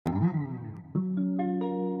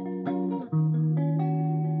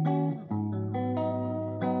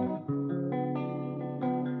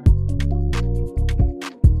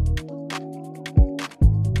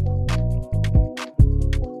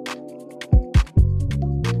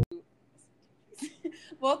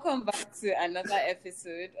Welcome back to another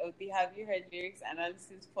episode of the Have You Heard Lyrics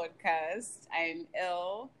Analysis podcast. I'm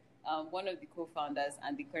Elle, one of the co-founders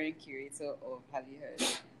and the current curator of Have You Heard.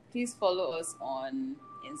 Please follow us on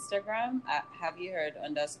Instagram at Have You Heard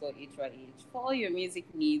 _HYH for all your music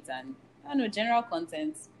needs and general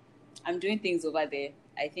content. I'm doing things over there.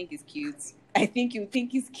 I think it's cute. I think you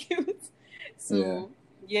think it's cute. So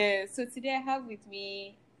so today I have with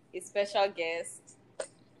me a special guest.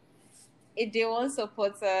 A Day One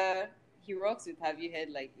supporter. He rocks with Have You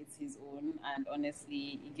Heard like it's his own, and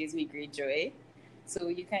honestly, it gives me great joy. So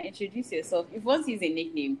you can introduce yourself. If you want to use a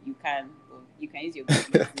nickname, you can. Or you can use your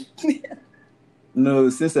name. No,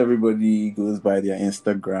 since everybody goes by their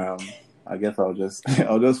Instagram, I guess I'll just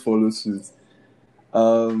follow suit.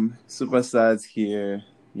 Super Sad here,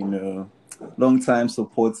 long time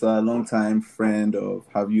supporter, long time friend of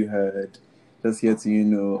Have You Heard. Just here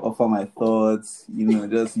to, offer my thoughts,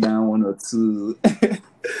 just yarn one or two.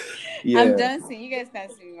 Yeah. I'm dancing. You guys can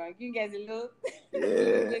see me, man. You guys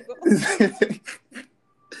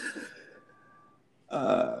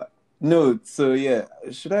Yeah. No, so yeah.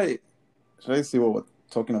 Should I say what we're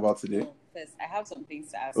talking about today? First, I have some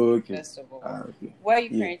things to ask you, first of all. Okay. What are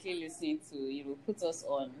you currently listening to? Put us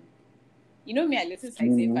on. You know me, I listen to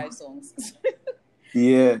like 5 songs.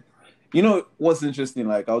 Yeah. You know what's interesting?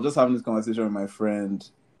 Like, I was just having this conversation with my friend.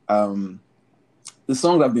 The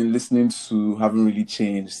songs I've been listening to haven't really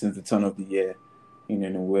changed since the turn of the year, in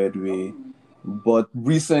a weird way. But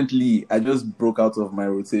recently, I just broke out of my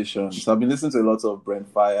rotation. So I've been listening to a lot of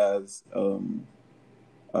Brent Faiyaz.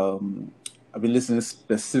 I've been listening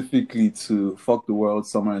specifically to Fuck the World,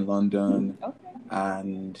 Summer in London. Okay.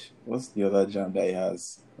 And what's the other jam that he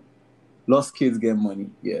has? Lost Kids Get Money.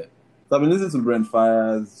 Yeah. So I've been listening to Brent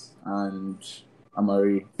Faiyaz and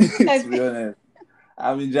Amari. To be honest,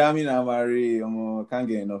 I've been jamming Amari. I can't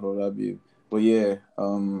get enough of that, babe. But yeah,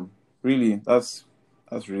 really, that's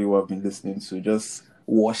really what I've been listening to. Just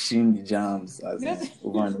washing the jams over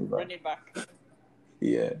and over. Run it back.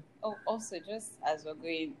 Yeah. Oh, also, just as we're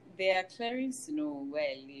going, they are clearing to know where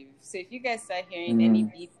I live. So if you guys start hearing any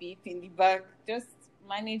beep beep in the back, just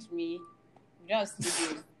manage me. We don't have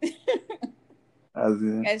studio.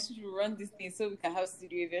 You guys should run this thing so we can have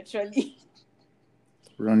studio eventually.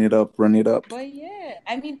 Run it up. But yeah,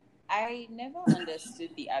 I mean, I never understood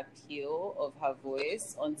the appeal of her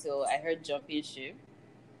voice until I heard Jumping Ship.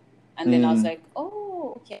 And then I was like,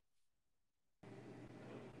 oh, okay.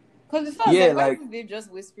 Because the first, why are they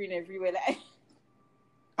just whispering everywhere?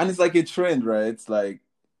 And it's like a trend, right? It's like,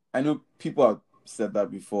 I know people have said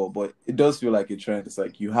that before, but it does feel like a trend. It's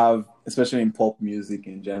like you have, especially in pop music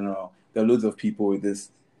in general, there are loads of people with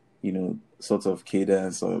this, sort of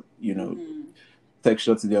cadence or,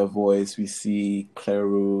 texture to their voice. We see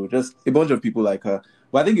Clairo, just a bunch of people like her.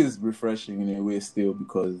 But I think it's refreshing in a way still,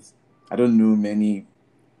 because I don't know many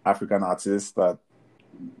African artists that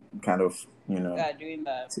kind of, doing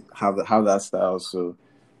that. have that style. So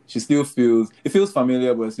she still feels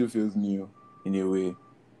familiar, but it still feels new in a way.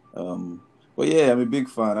 But yeah, I'm a big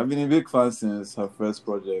fan. I've been a big fan since her first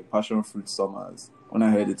project, Passion Fruit Summers. When I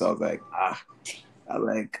heard it, I was like,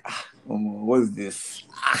 what's this?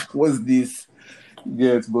 What's this?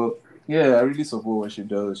 Yes, but yeah, I really support what she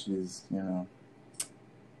does.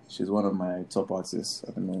 She's one of my top artists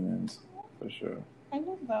at the moment, for sure. I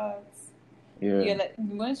love that. Yeah. You're like,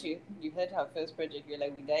 once you heard her first project, you're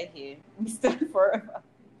like, we die here, we stand forever.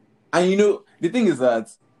 And the thing is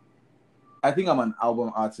that I think I'm an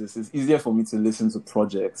album artist. It's easier for me to listen to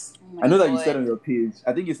projects. I know that you said on your page,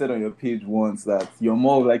 I think you said on your page once that you're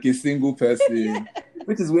more of like a single person,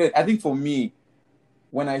 which is weird. I think for me,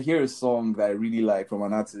 when I hear a song that I really like from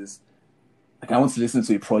an artist, like I want to listen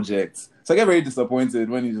to a project. So I get very disappointed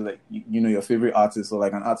when it's like, your favorite artist or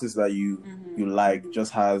like an artist that you like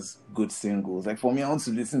just has good singles. Like for me, I want to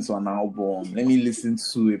listen to an album. Let me listen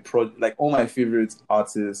to a project. Like all my favorite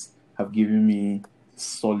artists have given me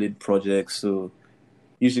solid projects. So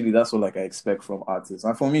usually that's what like I expect from artists.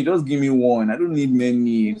 And for me, just give me one. I don't need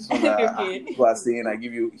many. So that people are saying I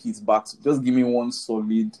give you hits back. Just give me one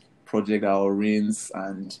solid project that will rinse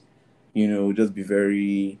and just be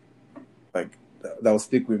very like that will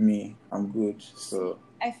stick with me. I'm good. So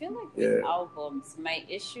I feel like with albums, my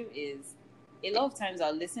issue is a lot of times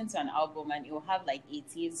I'll listen to an album and it will have like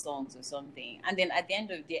 18 songs or something, and then at the end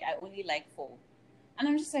of the day I only like 4, and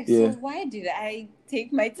I'm just like, so why did I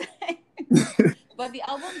take my time? But the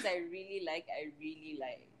albums I really like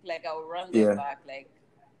I'll run them back, like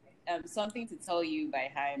Something to Tell You by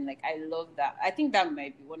Haim. Like I love that. I think that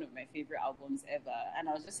might be one of my favorite albums ever. And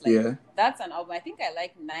I was just like, that's an album. I think I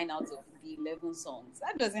like 9 out of the 11 songs.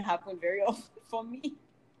 That doesn't happen very often for me.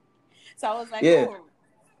 So I was like,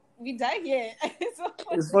 we die here. So,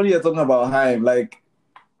 It's funny you're talking about Haim. Like,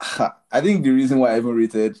 I think the reason why I even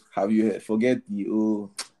rated Have You Heard, forget the,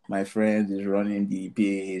 my friend is running the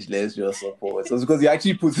page, let's just support. So it's because you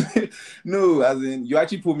actually put, no, as in, you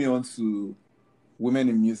actually put me on to Women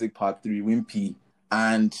in Music Part 3, Wimpy.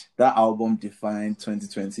 And that album defined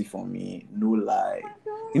 2020 for me. No lie.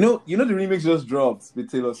 You know the remix just dropped with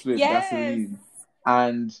Taylor Swift, yes. Gasoline,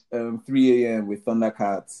 and 3 a.m. with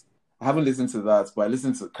Thundercats. I haven't listened to that, but I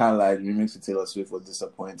listened to kind of like the remix with Taylor Swift was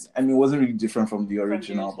disappointing. I mean, it wasn't really different from the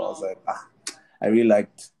original, but I was like, I really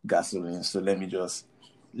liked Gasoline, so let me just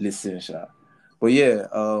listen, Sha. But yeah,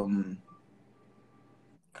 can't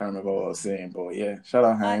remember what I was saying, but yeah, shout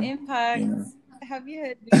out Haim. Impact. You know. Have you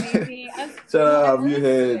heard the baby? Shout out, Have You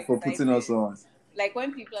Heard for putting us on. Like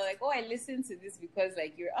when people are like, "Oh, I listened to this because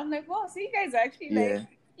like you're," I'm like, "Wow, so you guys are actually like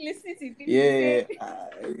listening to people." Yeah,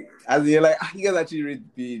 as you're like, you guys actually read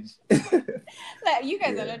the page. Like you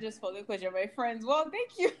guys are not just following because you're my friends. Well,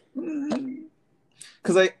 thank you.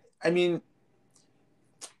 Because I mean,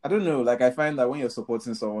 I don't know. Like I find that when you're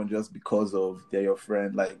supporting someone just because of they're your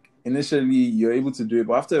friend, like initially you're able to do it,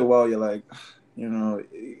 but after a while you're like, you know,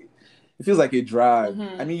 it feels like a drag.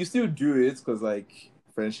 I mean, you still do it because like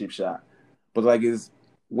friendship shot, but like it's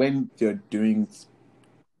when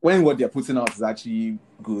what they're putting out is actually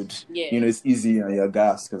good. You know, it's easy and you're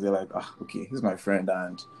gassed because you're like, okay, he's my friend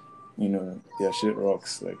and you know their shit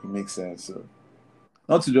rocks. Like it makes sense. So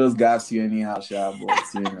not to just gas you anyhow, Sha, but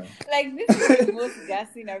you know, like this is the most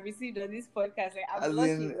gassing I've received on this podcast. Like I'm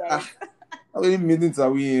lucky, guys. I've been meeting to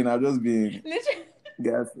win. I've just been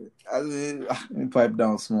gassing. I mean, let me pipe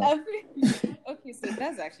down small. Okay, so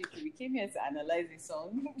that's actually true. We came here to analyze the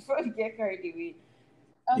song before we get carried away.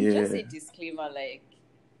 Just a disclaimer, like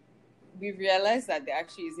we realized that there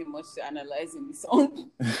actually isn't much to analyze in the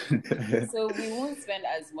song. So we won't spend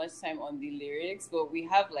as much time on the lyrics, but we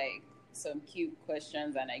have like some cute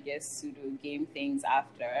questions and I guess pseudo game things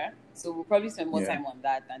after. So we'll probably spend more time on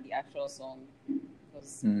that than the actual song.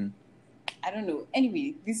 Because I don't know.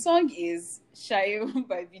 Anyway, the song is Shayo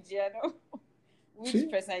by Bigiano, which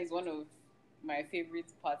personally is one of my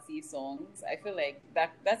favorite party songs. I feel like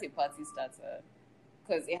that's a party starter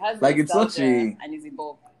because it has like it's such a and it's a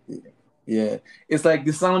bop. Yeah, it's like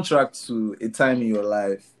the soundtrack to a time in your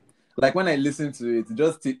life. Like when I listen to it,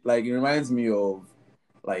 it reminds me of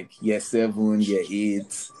like year 7, year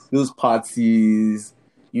 8, those parties.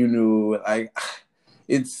 You know, like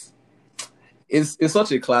it's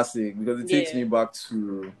such a classic because it takes me back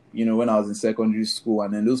to, you know, when I was in secondary school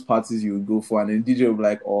and then those parties you would go for and then DJ would be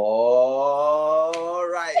like, all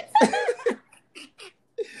right.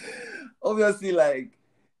 Obviously, like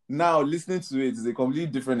now listening to it is a completely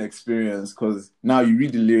different experience because now you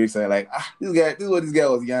read the lyrics and you're like, this is what this guy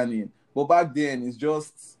was yarning. But back then it's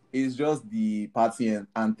just the party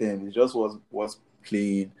anthem. It just was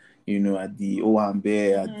playing, you know, at the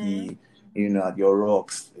Owambe, at the, you know, at your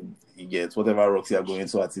rocks. You get whatever rocks you're going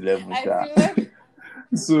to at 11.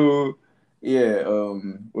 So it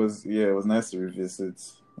was nice to revisit.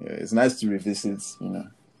 Yeah, it's nice to revisit, you know.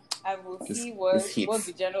 I will see what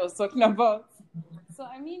Bigiano was talking about. So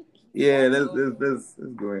I mean, let's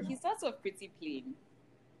go in. He starts off pretty plain.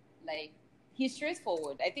 Like he's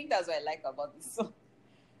straightforward. I think that's what I like about this song.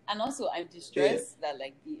 And also I'm distressed that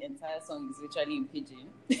like the entire song is literally in pidgin.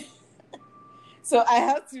 So I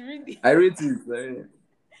have to read it. I read it.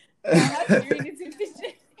 I have to read it in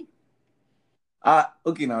pidgin.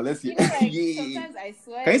 Okay, now let's see. You know, like, sometimes I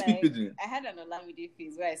swear, can you speak pidgin? I had an Olamide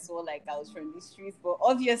phase where I swore like I was from the streets, but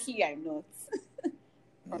obviously I'm not.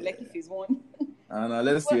 From Lekki phase 1. Now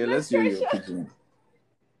let's hear your pidgin.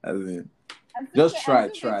 As in, just try.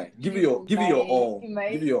 Give it your all. Give it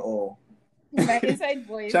your all. My inside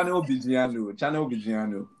voice. Channel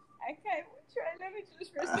Bigiano. I can't try. Let me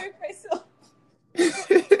just restrict myself.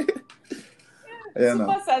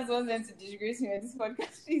 Super sad ones then to disgrace me on this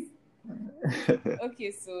podcast, please.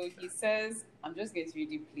 Okay, so he says, I'm just going to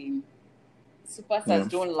read it plain. Superstars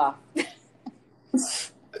don't laugh.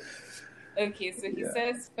 Okay, so he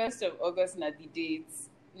says 1st of August na the dates.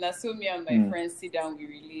 Na so me and my friends sit down, we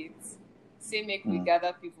relate. Say make we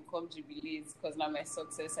gather people come jubilate, because now my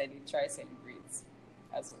success I did try celebrate.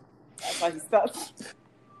 That's how he starts.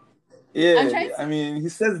 Yeah, I mean he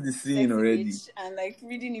says the scene already. And like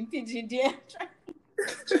reading in pidgin there.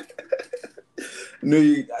 No,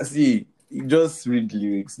 you just read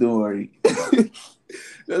lyrics, don't worry.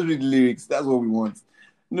 Just read lyrics, that's what we want.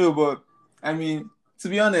 No, but I mean, to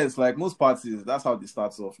be honest, like most parties, that's how they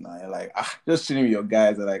start off now. You're like, just chilling with your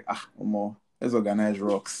guys, they're like, let's organize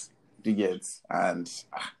rocks. You get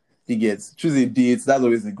choose a date, that's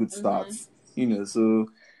always a good start. You know, so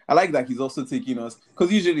I like that he's also taking us,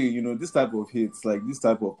 because usually, this type of hits, like this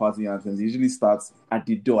type of party anthems, usually starts at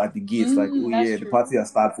the door, at the gates, like, oh That's yeah, true. the party has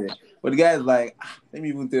started. But the guy is like, let me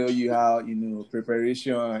even tell you how,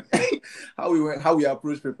 preparation, how we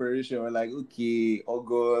approach preparation. We're like, okay,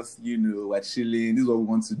 August, we're chilling. This is what we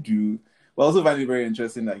want to do. But I also find it very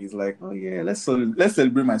interesting that he's like, oh yeah, let's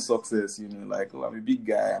celebrate my success. Like, oh, I'm a big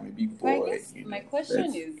guy, I'm a big But I boy. guess my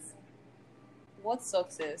question is, what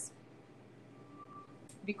success?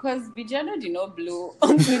 Because Bijano did not blow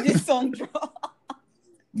until this song drop.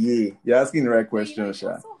 Yeah, you're asking the right question,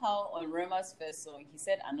 Sha. Also, how on Rema's first song he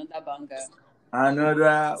said another banger.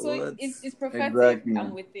 So it's prophetic. Exactly.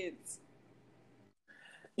 I'm with it.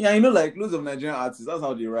 Yeah, like loads of Nigerian artists, that's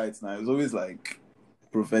how they write now. It's always like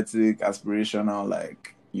prophetic, aspirational,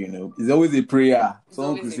 like, it's always a prayer.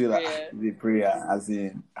 Someone could say that it's a prayer, as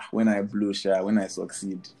in when I blow, Sha, when I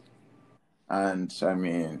succeed. And I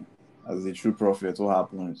mean, as a true prophet, what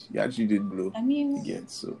happened? He actually did blow. I mean, again,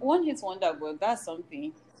 so one hit wonder, but that's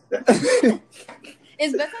something.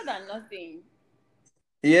 It's better than nothing.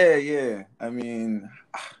 Yeah. I mean,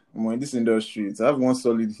 in this industry, to have one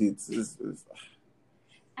solid hit is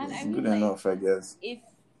good enough, I guess.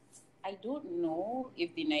 I don't know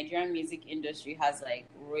if the Nigerian music industry has like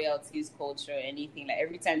royalties culture or anything. Like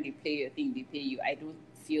every time they play your thing, they pay you. I don't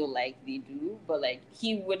feel like they do, but like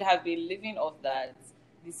he would have been living off that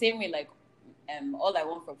the same way like All I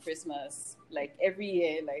Want for Christmas, like every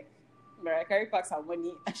year, like Mariah Carey packs her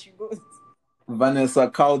money and she goes. Vanessa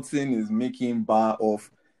Carlton is making bar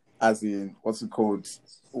off, as in what's it called?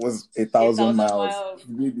 Was 1,000 miles.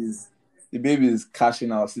 The baby is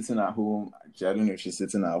cashing out, sitting at home. Actually, I don't know if she's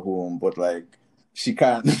sitting at home, but like she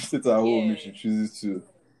can't sit at home if she chooses to,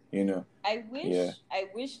 I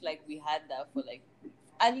wish like we had that for like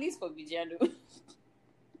at least for Bijano.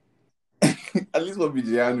 At least for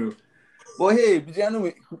Bijano. But hey,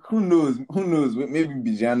 Bijano, who knows? Maybe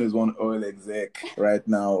Bijano is one oil exec right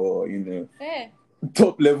now, or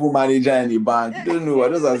top level manager in a bank. I don't know.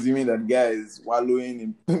 I'm just assuming that guy is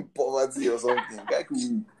wallowing in poverty or something. Guy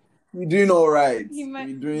could be doing all right. He might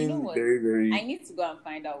be doing very, very. I need to go and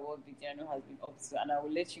find out what Bijano has been up to, and I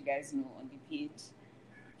will let you guys know on the page.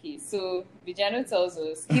 Okay, so Bijano tells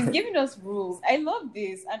us he's giving us rules. I love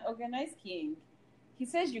this. An organized king. He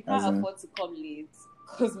says you can't afford to come late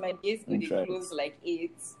because my days go to close like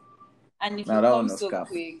 8. And if you come so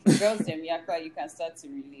quick, girls them yaka, you can start to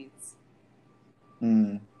relate.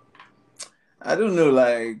 I don't know,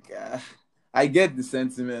 like I get the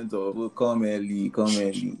sentiment of come early,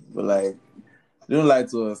 but like don't lie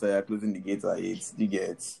to us that you're closing the gate at 8. You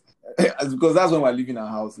get because that's when we're leaving our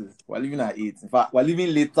houses. We're leaving at 8. In fact, we're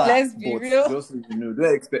leaving later. Let's be real. Just so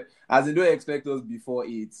don't expect us before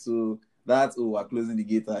 8. So that's we're closing the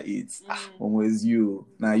gate at 8. Almost you.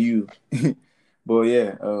 Now you. But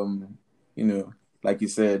yeah, like you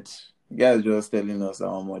said, guys just telling us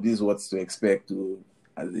this is what to expect to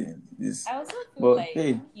as in this. I also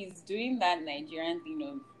feel he's doing that Nigerian thing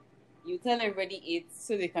of you tell everybody 8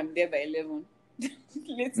 so they can be there by 11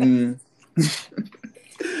 later.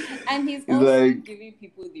 And he's also like, giving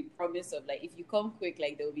people the promise of like if you come quick,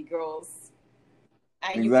 like there will be girls.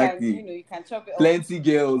 And you can chop it plenty up.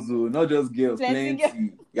 Girls, though, not just girls,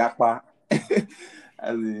 plenty. Yakpa.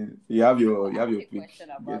 As in, you have your pick. Question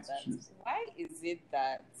about that. Why is it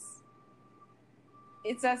that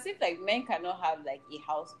it's as if like men cannot have like a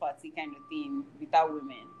house party kind of thing without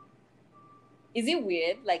women? Is it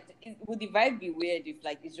weird? Like, would the vibe be weird if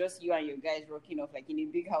like it's just you and your guys rocking off like in a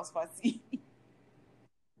big house party?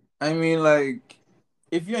 I mean, like,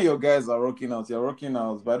 if you and your guys are rocking out, you're rocking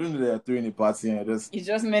out. But I don't know they're throwing a party and it's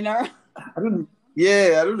just men around. I don't know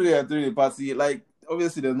they're throwing a party. Like,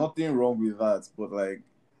 obviously, there's nothing wrong with that. But like,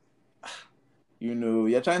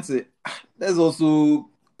 you're trying to. Let's also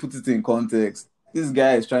put it in context. This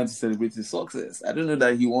guy is trying to celebrate his success. I don't know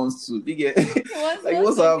that he wants to.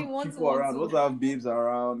 What's to have people around? What's to have babes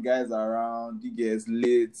around? Guys around? He gets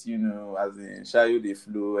late. As in Shayo they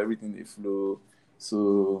flow, everything they flow.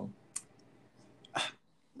 So,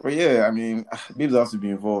 but yeah, I mean, babes have to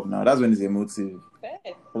be involved now. That's when it's emotive. Fair.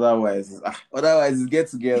 Otherwise, it's get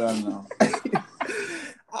together now.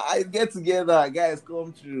 Get together, guys.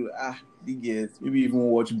 Come through. The guys, maybe even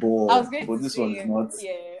watch ball. But this one is not.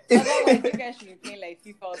 Yeah. Otherwise, you guys should be playing like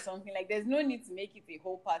FIFA or something. Like, there's no need to make it a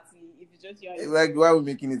whole party if it's just you. Like, why are we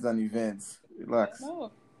making it an event? Relax.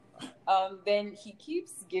 No. Then he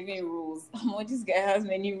keeps giving rules. This guy has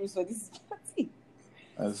many rules for this party.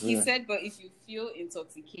 He said, but if you feel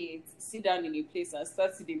intoxicated, sit down in a place and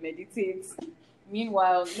start to meditate.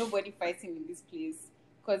 Meanwhile, nobody fighting in this place.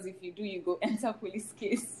 Because if you do, you go enter police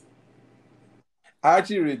case. I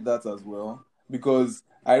actually read that as well. because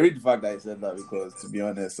I read the fact that he said that because, to be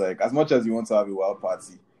honest, like as much as you want to have a wild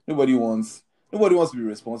party, nobody wants to be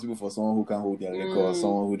responsible for someone who can't hold their liquor or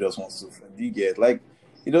someone who just wants to. Do you get like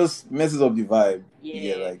it just messes up the vibe?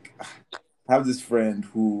 Yeah, like I have this friend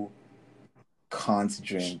who can't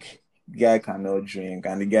drink. The guy cannot drink,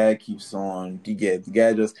 and the guy keeps on. You get the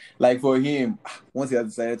guy just like for him. Once he has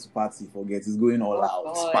decided to party, forget he's going all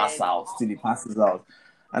out, pass out, till he passes out,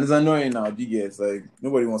 and it's annoying now. You get like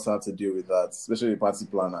nobody wants to have to deal with that, especially a party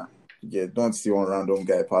planner. You get don't see one random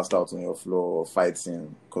guy passed out on your floor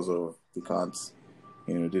fighting because of they can't,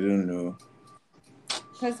 they don't know.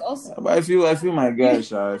 Because also, but I feel my guy,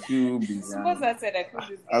 I feel busy. Suppose I said I feel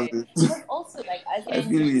this guy. But also, like, as I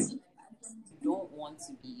feel it. Don't want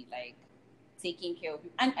to be like taking care of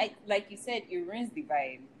people, and I like you said, it ruins the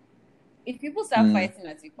vibe. If people start fighting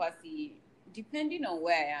at a party, depending on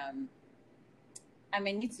where I am, I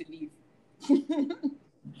may need to leave.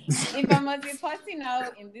 If I'm at a party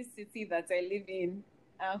now in this city that I live in,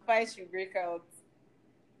 and fight should break out,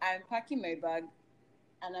 I'm packing my bag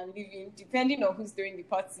and I'm leaving. Depending on who's doing the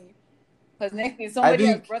party, because next thing somebody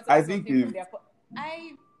has brought up something from their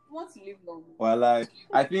I want to live long. Well,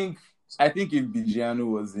 I think if Bigiano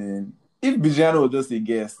was just a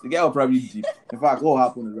guest, the guy will probably dip. In fact, what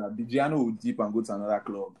happened is that Bigiano will dip and go to another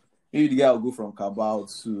club. Maybe the guy will go from Cabal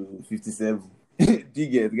to 57.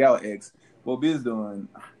 The guy will X. But based on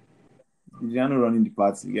Bigiano running the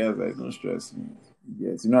party, the guy's like, don't stress me.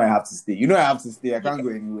 Yes, I have to stay. I can't go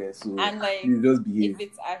anywhere. So and like, just behave. If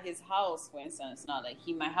it's at his house, for instance, now like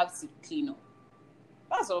he might have to clean up.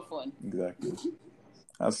 That's all fun. Exactly.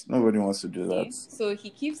 Nobody wants to do that. So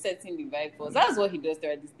he keeps setting the vibe for us. That's what he does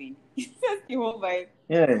throughout this thing. He sets the whole vibe.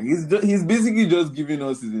 Yeah, he's basically just giving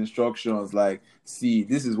us his instructions. Like, see,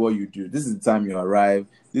 this is what you do. This is the time you arrive.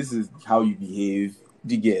 This is how you behave.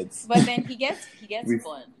 Do you get? But then he gets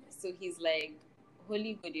fun. So he's like,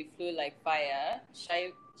 Holy Godi flow like fire.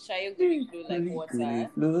 Shayo Godi flow like water.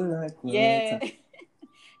 Yeah.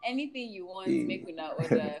 Anything you want, make una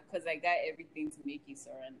order. Because I got everything to make you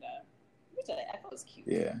surrender. Which I thought was cute.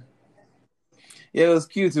 Yeah, it was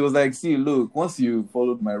cute. It was like, see, look, once you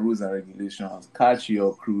followed my rules and regulations, catch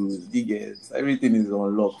your cruise, you get everything is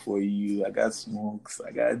on lock for you. I got smokes,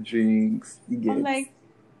 I got drinks, you get. I'm like,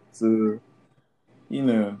 so,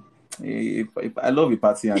 if I love a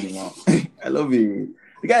party animal. I love it.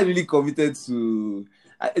 The guy really committed to.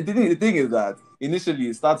 The thing is that initially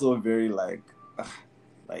it starts off very like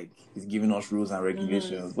he's giving us rules and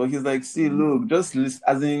regulations, but he's like, see, look, just listen,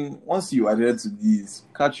 as in once you adhere to these,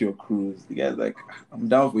 catch your cruise. The guy's like, I'm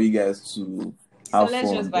down for you guys to have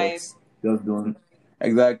fun, but just don't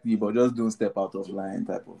but just don't step out of line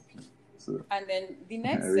type of thing. So, and then the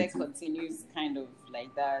next set continues kind of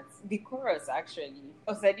like that. The chorus actually,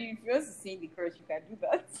 if you want to sing the chorus, you can do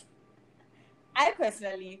that. I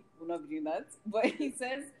personally will not be doing that, but he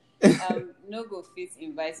says, no go fit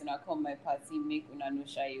invite una come my party, make una no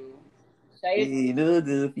shayo. Hey, no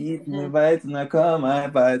go fit invite una come my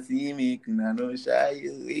party, make una no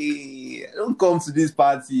shayo. Hey, don't come to this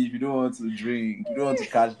party if you don't want to drink, you don't want to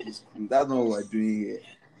catch this crew. That's not what we're doing here.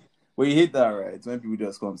 But you hate that, right? When people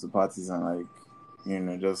just come to parties and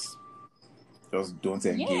just don't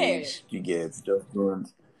engage. You get, just don't.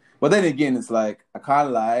 But then again, it's like, I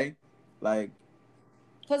can't lie, like,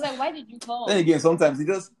 because like, why did you come? Then again, sometimes you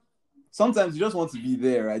just want to be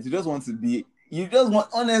there, right?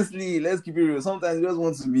 Honestly, let's keep it real. Sometimes you just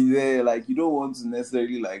want to be there. Like, you don't want to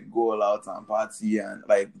necessarily like go all out and party and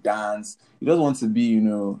like dance. You just want to be,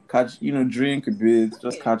 drink a bit,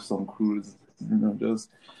 just catch some cruise, just.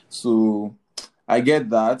 So I get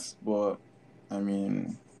that, but I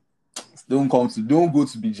mean, don't go to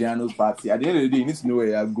Bigiano's party. At the end of the day, you need to know where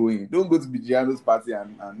you're going. Don't go to Bigiano's party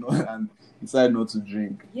and decide not to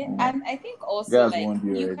drink. Yeah, and I think also like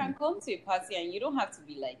you can come to a party and you don't have to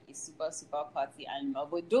be like a super, super party animal,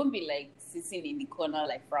 but don't be like sitting in the corner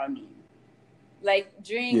like frowning. Like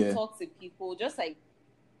drink, talk to people, just like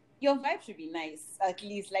your vibe should be nice, at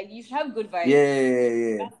least. Like you should have good vibes.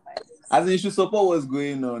 Yeah. As in, you should support what's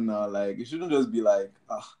going on now. Like it shouldn't just be like,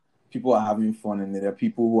 people are having fun, and there are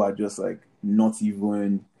people who are just like not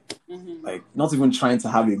even trying to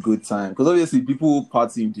have a good time. Because obviously people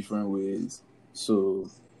party in different ways. So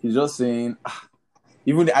he's just saying,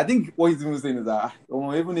 I think what he's even saying is that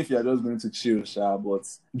even if you're just going to chill, but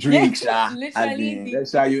drink, literally,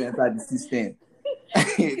 let's you enter the system.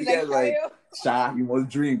 You must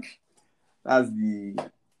drink. That's the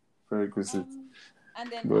prerequisite. And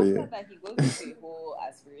then after that, he goes into a whole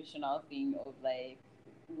aspirational thing of like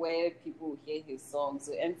where people hear his songs.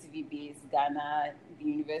 So MTV Base, Ghana, the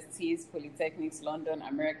universities, Polytechnics, London,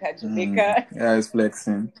 America, Jamaica. Yeah, it's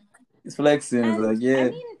flexing. It's flexing. It's And like, I yeah.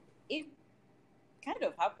 mean, it kind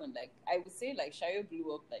of happened. Like I would say, like Shayo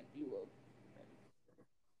blew up.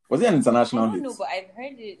 Was it an I international don't hit? know, but I've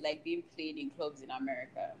heard it like being played in clubs in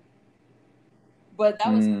America. But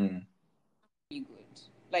that was Mm, really good.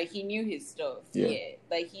 Like he knew his stuff. yeah. Yeah.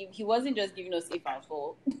 Like he wasn't just giving us if and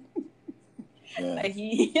fall. Yeah. Like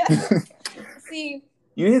he see,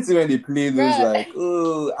 You need to when they play those bruh, like,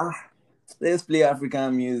 oh, let's play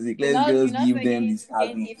African music. you Let's know, just give start them getting this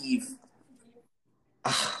happy if. if.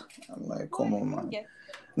 I'm like, come on, man. Yes.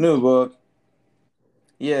 No, but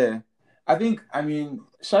yeah, I mean,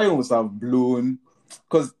 Shayo must have blown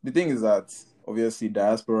because the thing is that obviously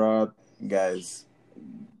diaspora guys.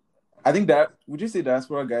 I think that would you say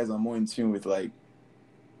diaspora guys are more in tune with like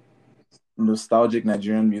nostalgic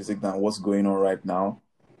Nigerian music than what's going on right now?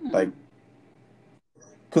 Like,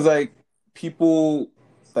 because like people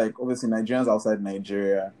like obviously Nigerians outside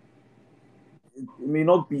Nigeria, it may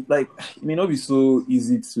not be so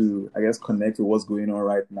easy to I guess connect with what's going on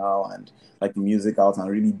right now and like the music out and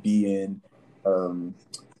really be in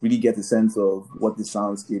really get a sense of what the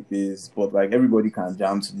soundscape is. But like everybody can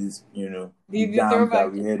jam to this, the The jams that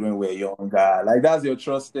throwback. we had when we were younger. Like that's your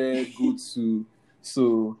trusted go-to.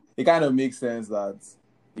 So it kind of makes sense that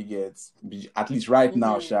it gets at least right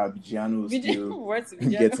now, Bigiano is still What's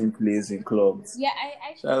Vijano? getting plays in clubs. Yeah,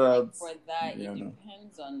 I Shout feel out like for that it Bigiano.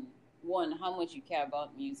 depends on one how much you care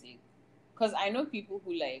about music. Because I know people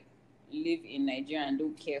who like live in Nigeria and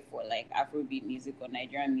don't care for like Afrobeat music or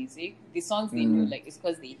Nigerian music. The songs they know, like it's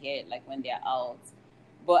because they hear it like when they're out.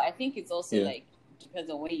 But I think it's also like depends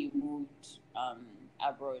on when you moved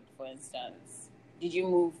abroad, for instance. Did you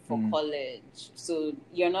move for college? So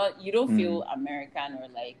you don't feel American or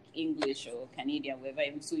like English or Canadian, whatever.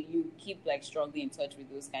 So you keep like strongly in touch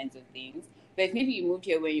with those kinds of things. But if maybe you moved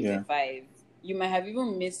here when you were 5, you might have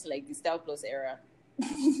even missed like the Style Plus era.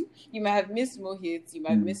 You might have missed more hits. You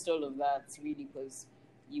might have missed all of that really because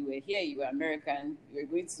you were here. You were American. You were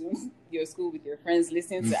going to your school with your friends,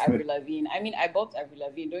 listening to Avril Lavigne. I mean, I bought Avril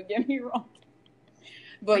Lavigne. Don't get me wrong.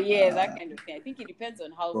 But yeah, that kind of thing. I think it depends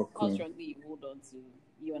on how strongly you hold on to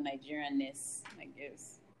your Nigerianness, I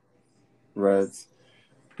guess. Right.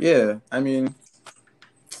 Yeah, I mean,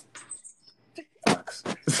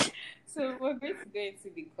 so we're going to go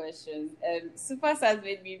into the questions. Super Saz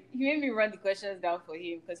made me run the questions down for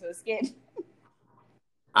him because he was scared. He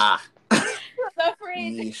was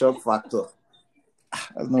afraid. The shock factor.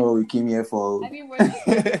 That's not what we came here for. I mean, we're just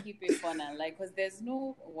going to keep it fun and like, because there's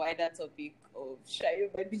no wider topic of Shayo,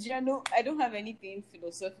 but Bigiano, I don't have anything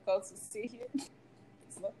philosophical to say here.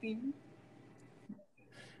 It's nothing.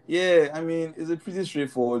 Yeah, I mean, it's a pretty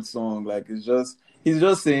straightforward song. Like, he's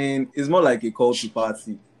just saying, it's more like a call to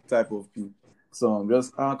party type of song.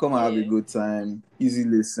 Just come and have a good time, easy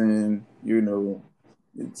listen.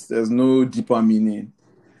 There's no deeper meaning.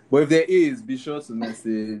 But if there is, be sure to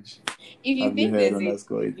message. If you think there's a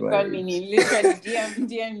deeper meaning, literally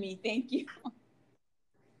DM me. Thank you.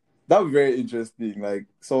 That would be very interesting. Like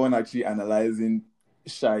someone actually analyzing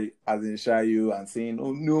Shayo and saying,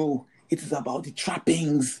 "Oh no, it is about the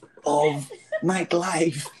trappings of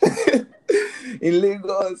nightlife in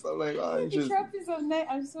Lagos." I'm like, oh, the trappings of night.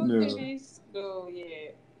 I'm so finished. No,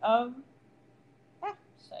 yeah.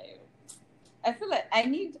 Shayo. I feel like I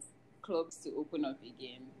need clubs to open up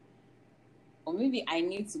again. Or maybe I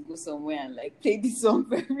need to go somewhere and like play this song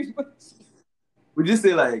for everybody. Would you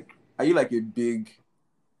say like, are you like a big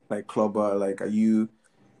like clubber? Like, are you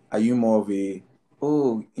more of a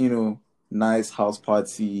nice house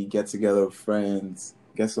party, get together with friends,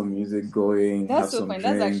 get some music going, That's have some fine.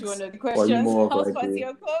 drinks? That's actually one of the questions. House party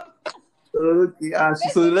or club? Okay,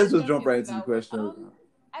 so let's just jump right into the question.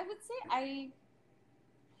 I would say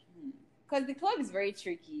because the club is very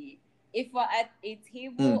tricky. If we're at a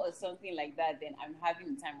table or something like that, then I'm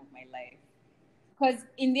having the time of my life. Because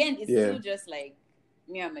in the end, it's still just like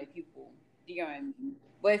me and my people. Do you know what I mean?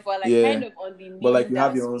 But if we're like kind of on the new you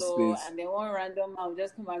have your own floor space, and then one random, I'll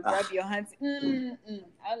just come and grab your hands. I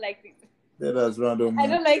don't like things. That's random. I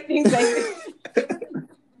don't like things like this.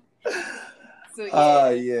 So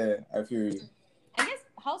yeah, I feel you. I guess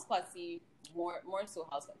house party more so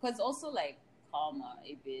house party because also like calmer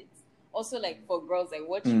a bit. Also, like for girls, like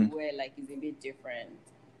what you wear, like is a bit different.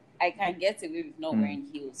 I can get away with not wearing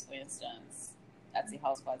heels, for instance, at a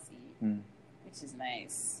house party, which is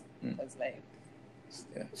nice because, like,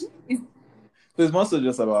 so it's mostly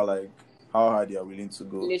just about like how hard you're willing to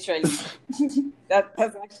go. Literally, that's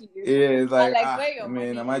actually it's like, where your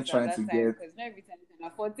money am I trying to get? Because not every time you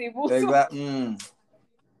can afford tables. Exactly.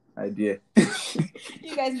 Idea.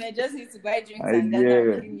 You guys may just need to buy drinks and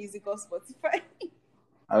then music on Spotify.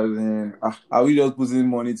 I mean, are we just putting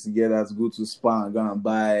money together to go to Spa and go and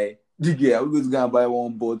buy? Yeah, are we going to go and buy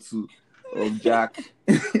one bottle of Jack?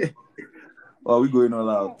 Or are we going all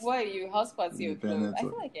out? Why are you house party or club? I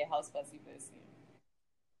feel like you're a house party person.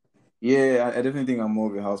 Yeah, I definitely think I'm more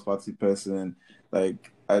of a house party person.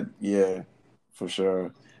 Like, yeah, for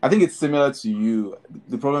sure. I think it's similar to you.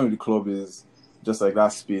 The problem with the club is just like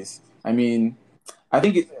that space. I mean, I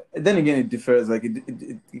think then again it differs. Like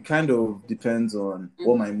it kind of depends on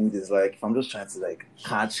what my mood is like. If I'm just trying to like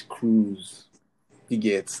catch cruise, you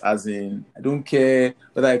get, as in I don't care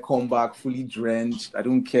whether I come back fully drenched. I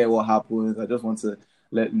don't care what happens. I just want to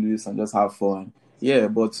let loose and just have fun. Yeah,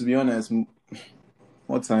 but to be honest,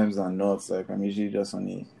 more times than not, like I'm usually just on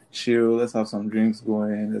a chill. Let's have some drinks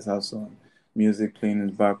going. Let's have some music playing in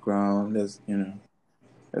the background. Let's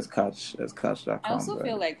catch that. I also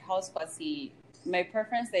feel like house party. My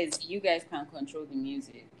preference is you guys can control the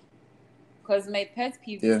music. Because my pet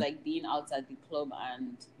peeve is like being out at the club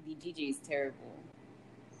and the DJ is terrible.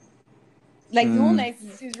 Like the whole night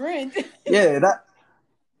is ruined. Yeah, that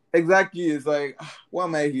exactly. It's like, why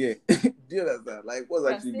am I here? Do you understand? Like,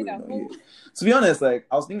 what's actually going on here? To be honest, like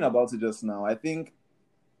I was thinking about it just now. I think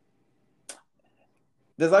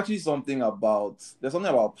there's actually something about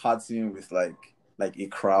partying with like a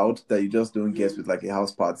crowd that you just don't get with like a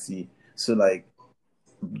house party. So like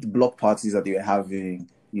the block parties that they were having,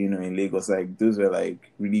 in Lagos, like those were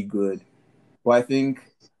like really good. But I think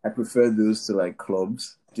I prefer those to like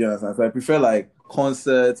clubs. Do you understand? So I prefer like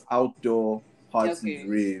concerts, outdoor parties,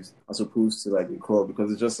 raves, as opposed to like a club,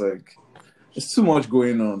 because it's just like there's too much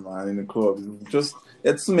going on, man, in the club.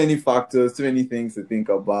 It's too many factors, too many things to think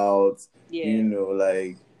about. Yeah.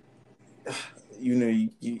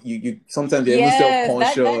 You sometimes you're even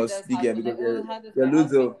self-conscious. You're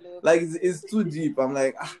loads of like it's too deep. I'm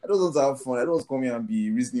like, I don't want to have fun. I don't want to come here and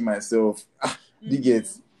be reasoning myself. You get.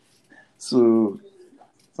 So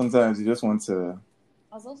sometimes you just want to.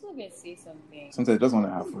 I was also going to say something. Sometimes you just want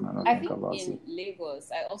to have fun and not think about it. In Lagos,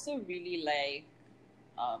 I also really like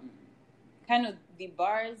kind of the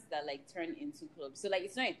bars that like turn into clubs. So like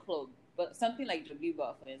it's not a club, but something like W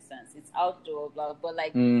Bar, for instance, it's outdoor, but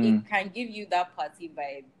like it can give you that party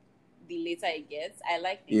vibe the later it gets. I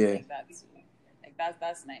like things like that too. Like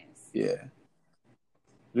that's nice. Yeah.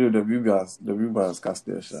 Dude, W Bar is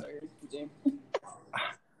Castel. Sorry,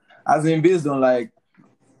 as in based on like,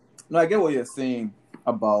 no, I get what you're saying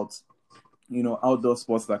about outdoor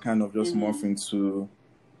sports that kind of just morph into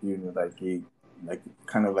like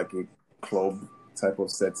kind of like a club type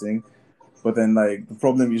of setting. But then like the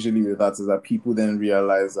problem usually with that is that people then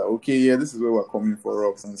realize that this is where we're coming for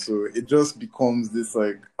rocks, and so it just becomes this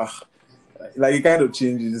like it kind of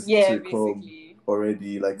changes to a club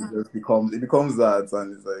already. Like it becomes that,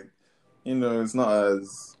 and it's like it's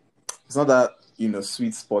not that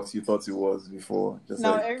sweet spot you thought it was before. Just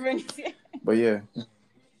now everyone's but yeah.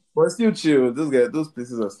 But it's still chill. Those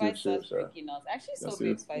places are still chill. I actually saw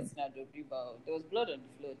babes fighting at W Bar. There was blood on the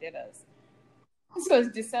floor. Dead as. This was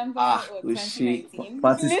December 2019.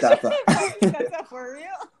 Party starter. For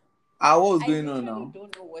real. What was going on now? I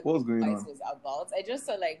don't know what the fight was about. I just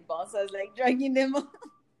saw like bouncers like dragging them up.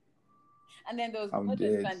 And then there was blood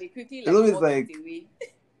and they quickly walked away.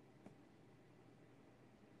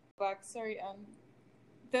 Back, sorry,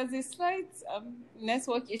 there's a slight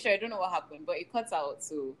network issue. I don't know what happened, but it cut out.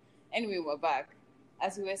 So anyway, we're back.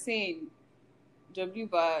 As we were saying, W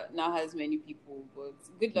Bar now has many people, but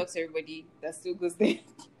good luck to everybody that still goes there.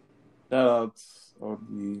 Shout out all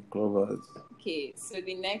the clubbers. Okay, so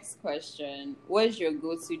the next question: what's your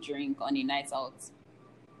go-to drink on a night out?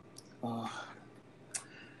 Oh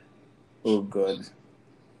God,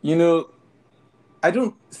 I'm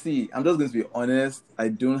just going to be honest. I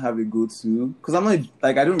don't have a go-to because I'm not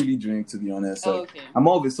like I don't really drink, to be honest. I'm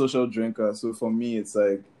more of a social drinker, so for me, it's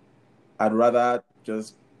like I'd rather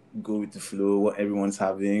just go with the flow, what everyone's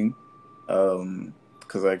having.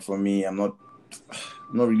 Because like for me, I'm not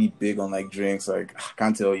really big on like drinks. Like I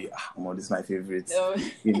can't tell you, this is my favorite.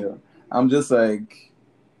 I'm just like,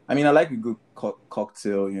 I mean, I like a good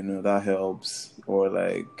cocktail. That helps. Or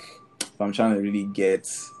like if I'm trying to really get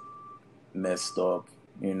messed up,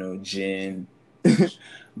 gin.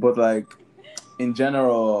 But like in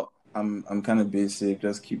general, I'm kind of basic.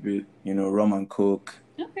 Just keep it, rum and coke.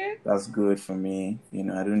 Okay. That's good for me.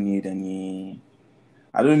 I don't need to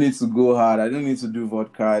go hard. I don't need to do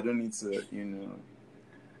vodka. I don't need to,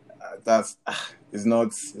 it's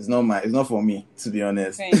not for me, to be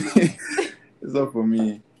honest. It's not for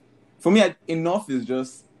me. For me, enough is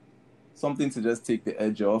just something to just take the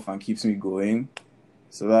edge off and keeps me going.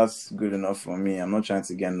 So that's good enough for me. I'm not trying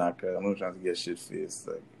to get knackered. I'm not trying to get shit-faced.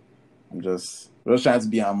 Like, I'm just trying to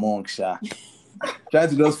be a monk, Sha. Trying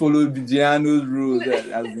to just follow Giano's rules,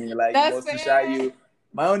 as in, like, That's was to fair. shy you.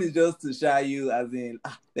 My own is just to shy you, as in,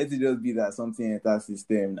 let it just be that something enter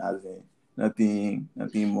system, as in, nothing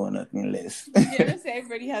more, nothing less. Yeah, don't say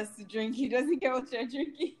everybody has to drink. He doesn't care what you're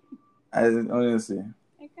drinking. Honestly,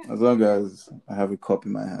 as long as I have a cup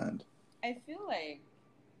in my hand. I feel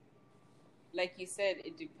like you said,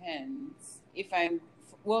 it depends. The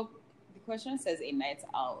question says a night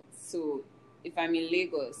out. So if I'm in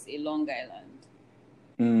Lagos, a Long Island,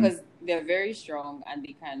 because they're very strong and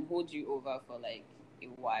they can hold you over for like a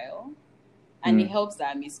while, and it helps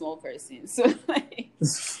that I'm a small person, so like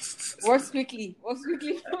works quickly.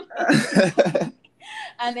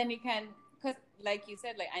 And then it can, because like you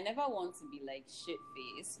said, like I never want to be like shit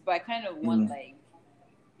faced, but I kind of want like,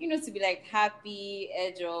 you know, to be like happy,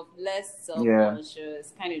 edge of, less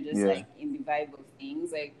self-conscious, kind of just like in the vibe of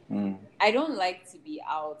things. Like I don't like to be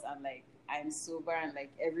out and like I'm sober and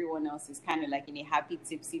like everyone else is kind of like in a happy,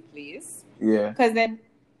 tipsy place. Yeah. Because then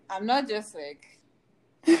I'm not just like,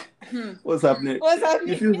 What's happening?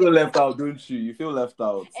 You feel so left out, don't you? You feel left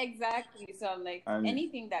out. Exactly. So I'm like,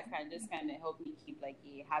 anything that can just kind of help me keep like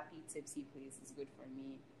a happy, tipsy place is good for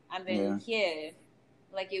me. And then here,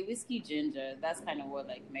 like a whiskey ginger, that's kind of what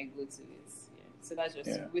like my go-to is. Yeah. So that's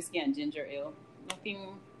just whiskey and ginger ale.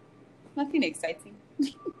 Nothing exciting.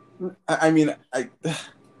 I mean, I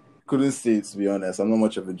couldn't say it, to be honest. I'm not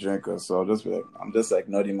much of a drinker, so I'll just be like, I'm just like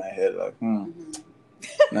nodding my head like,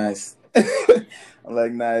 nice. I'm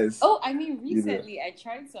like, nice. Oh, I mean, recently I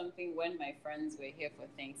tried something when my friends were here for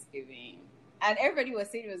Thanksgiving, and everybody was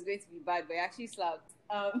saying it was going to be bad, but it actually slapped.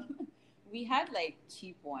 We had like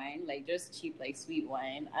cheap wine, like just cheap, like sweet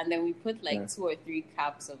wine, and then we put like 2 or 3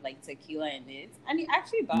 caps of like tequila in it, and it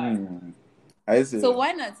actually bad. I see. So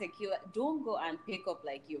wine and tequila, don't go and pick up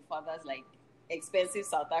like your father's like expensive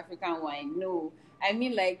South African wine. No, I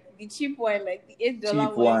mean like the cheap wine, like the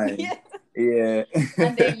 $8 wine. Yeah.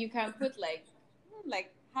 And then you can put like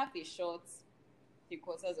half a shot,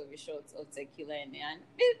 3/4 of a shot of tequila in there, and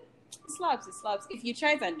it slaps. If you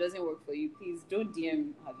try it and it doesn't work for you, please don't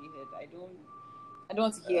DM. Have you heard? I don't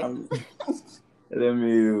want to hear. Let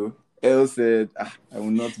me. Elle said, I will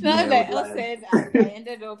not be held like Elle said, I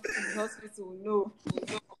ended up in the hospital. No.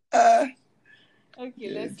 Okay,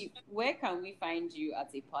 let's see. Where can we find you at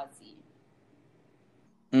a party?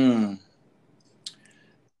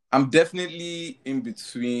 I'm definitely in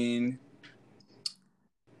between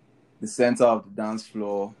the center of the dance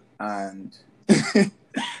floor and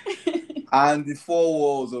and the 4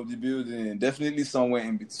 walls of the building. Definitely somewhere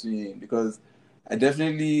in between, because I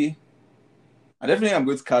definitely am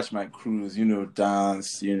going to catch my cruise, you know,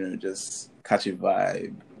 dance, you know, just catch a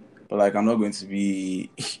vibe. But like, I'm not going to be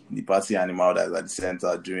the party animal that's at the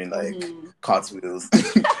center doing like cartwheels.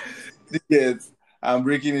 Yes, I'm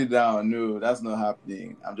breaking it down. No, that's not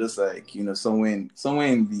happening. I'm just like, you know, somewhere in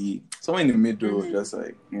the middle, just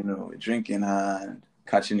like, you know, a drink in hand,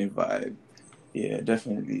 catching a vibe. Yeah,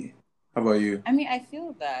 definitely. How about you? I mean, I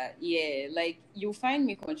feel that, like you'll find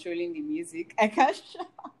me controlling the music. I can't shout.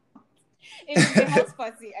 If it's a house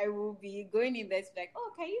party, I will be going in there to be like,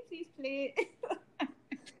 oh, can you please play?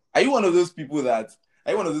 Are you one of those people that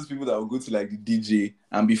will go to like the DJ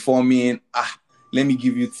and be forming, let me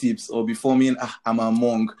give you tips, or be forming, I'm a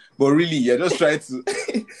monk, but really you're just trying to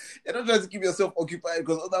keep yourself occupied,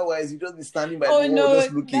 because otherwise you just be standing by the wall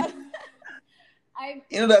just looking. That's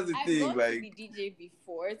the thing. I've gone to the DJ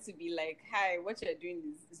before to be like, hi, what you're doing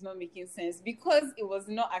is not making sense, because it was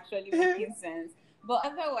not actually making sense. But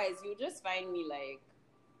otherwise, you'll just find me like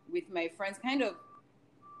with my friends, kind of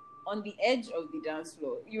on the edge of the dance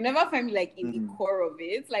floor. You never find me like in the core of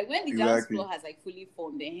it. Like when the dance floor has like fully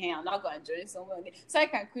formed, then I'm not going to join someone, so I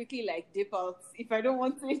can quickly like dip out if I don't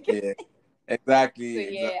want to. Yeah, exactly.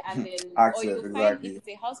 So and then or you'll find if it's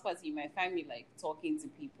a house party, you might find me like talking to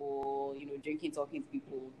people, you know, drinking, talking to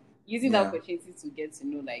people, using the opportunity to get to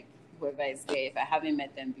know like whoever is there if I haven't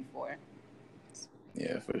met them before.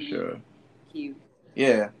 Yeah, for sure. Cute.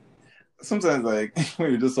 Yeah. Sometimes, like,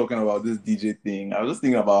 when you're just talking about this DJ thing, I was just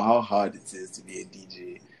thinking about how hard it is to be a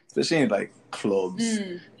DJ, especially in, like, clubs,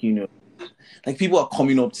 you know. Like, people are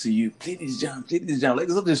coming up to you, play this jam. Like,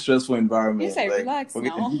 it's such a stressful environment. Yes, I like, relax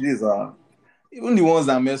now. The DJs are, even the ones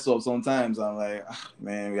that mess up sometimes, I'm like,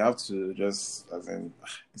 man, we have to just,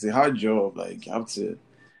 it's a hard job. Like,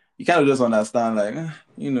 you kind of just understand, like,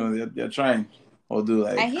 you know, they're trying. Although,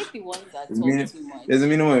 like, I hate the ones that talk too much. There's a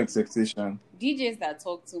minimum expectation. DJs that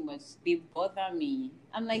talk too much, they bother me.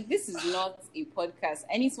 I'm like, this is not a podcast.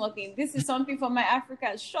 Any small thing, this is something for my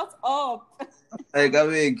Africans. Shut up. Like, I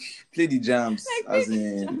mean, play the jams. Like, play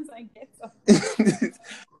the jams and get up.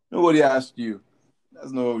 Nobody asked you.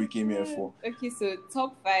 That's not what we came here for. Okay, so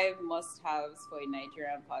top 5 must-haves for a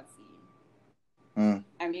Nigerian party.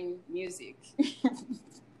 I mean, music.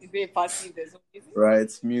 Is there a party there's no music?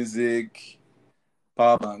 Right, music,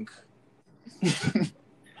 power bank.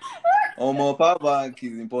 More power bank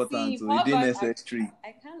is important. So it didn't necessary.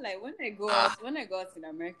 I can't lie. When I go out in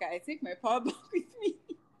America, I take my power bank with me.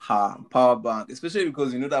 Power bank, especially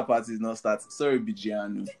because you know that party is not starting. Sorry,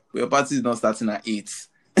 Bijianu, but your party is not starting at 8.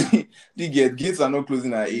 The gates are not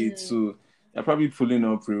closing at 8, so you're probably pulling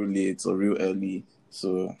up real late or real early.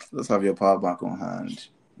 So let's have your power bank on hand.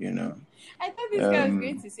 You know. I thought this guy was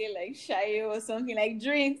going to say like shayo or something like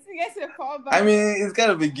drinks. You guys have power bank. I mean, it's kind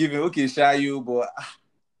of a given. Okay, shayo, but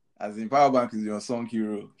as in power bank is your song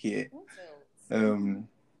hero here. What else?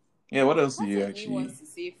 Yeah, what else do you actually? He wants to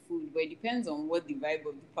say food, but it depends on what the vibe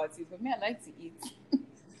of the party is. For me, I like to eat.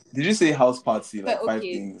 Did you say house party? Like 5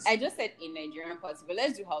 things? I just said a Nigerian party, but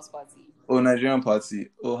let's do house party. Oh, Nigerian party.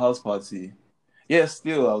 Oh, house party. Yeah,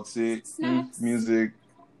 still I would say music.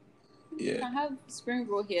 Yeah. You can have spring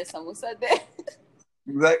roll here, samosa there.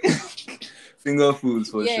 Exactly. Finger foods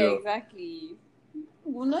for sure. Yeah, exactly.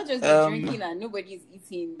 We're not just drinking and nobody's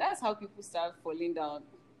eating. That's how people start falling down.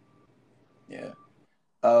 Yeah.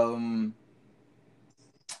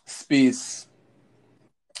 Space.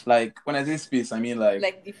 Like when I say space, I mean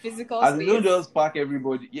like the physical space. Don't just park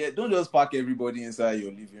everybody. Yeah, don't just park everybody inside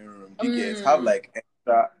your living room. You guys have like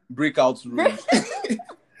extra breakout rooms.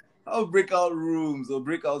 Have breakout rooms or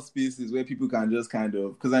breakout spaces where people can just kind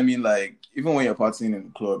of, because I mean, like, even when you're partying in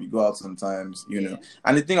the club, you go out sometimes, you know.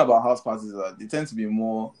 And the thing about house parties is that they tend to be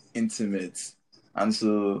more intimate. And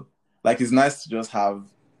so, like, it's nice to just have,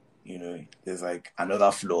 you know, there's like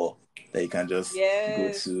another floor that you can just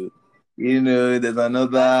go to. You know, there's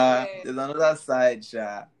another side,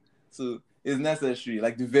 so it's necessary.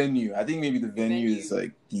 Like the venue, I think maybe the venue is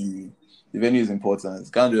like the venue is important.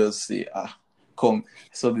 You can't just say, come. I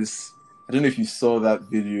saw this. I don't know if you saw that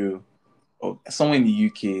video of somewhere in the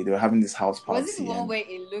UK. They were having this house party. Was it the one where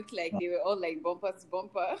it looked like they were all like bumper to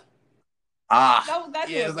bumper? That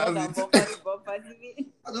yes, was more than bumper to bumper.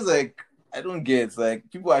 I was like, I don't get, like,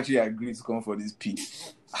 people actually agree to come for this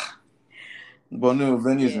piece. But no,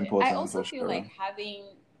 venue is important. I also feel like having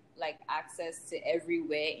like access to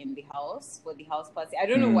everywhere in the house for the house party. I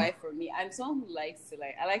don't know why. For me, I'm someone who likes to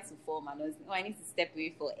I like to form and I need to step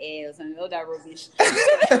away for air or something, all that rubbish. So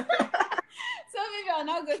maybe I'll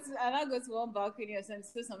now go to one balcony or something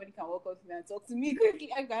so somebody can walk up to me and talk to me quickly.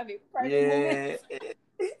 I can have a private moment.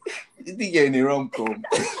 You think you're in a rom-com?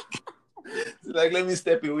 So like, let me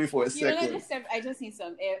step away for a second. I just need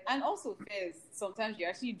some air. And also, first, sometimes you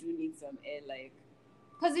actually do need some air, like,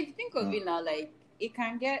 because if you think of it now, like, it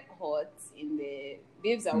can get hot in the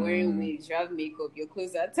babes are wearing wigs, you have makeup, your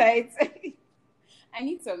clothes are tight. I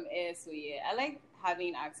need some air, so yeah, I like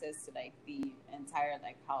having access to like the entire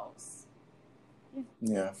like house.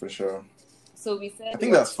 Yeah, for sure. So we said, I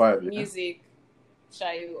think that's 5. Music,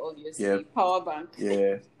 Shayo, obviously, power bank.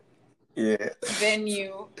 Yeah.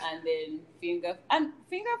 Venue, and then finger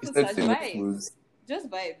foods as vibes. Just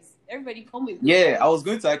vibes. Everybody come with vibes. I was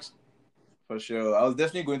going to actually, for sure, I was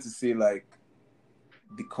definitely going to say like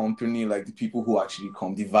the company, like the people who actually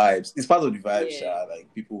come, the vibes. It's part of the vibes,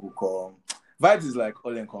 like people who come. Vibes is like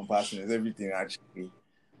all encompassing, it's everything actually.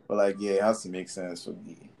 But like, it has to make sense for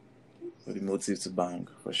the motive to bang,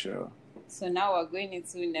 for sure. So now we're going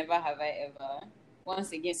into Never Have I Ever.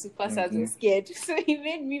 Once again, Superstars was scared, so he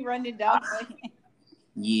made me run it down for him.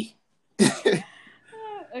 Yeah.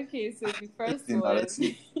 Okay, so the first one.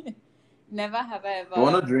 Never have I ever. But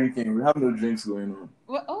we're not drinking. We have no drinks going on.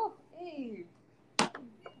 What? Oh, hey.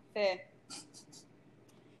 Fair.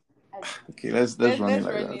 Okay, let's run it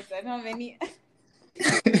like that. I don't have any.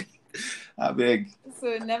 I beg.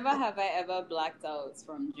 So never have I ever blacked out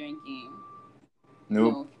from drinking.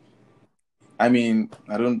 Nope. No. I mean,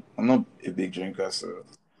 I'm not a big drinker, so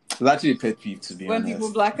it's actually a pet peeve, to be honest. When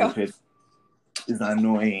people black out. It's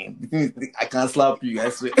annoying. I can't slap you, I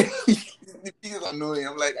swear. The thing is annoying.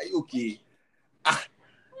 I'm like, are you okay?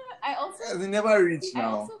 I also never reach now.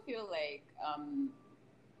 I also feel like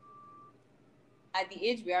at the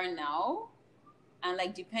age we are now, and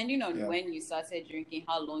like depending on when you started drinking,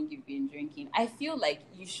 how long you've been drinking, I feel like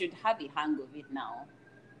you should have a hang of it now.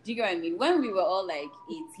 Do you get what I mean? When we were all like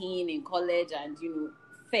 18 in college and, you know,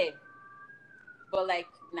 fair. But like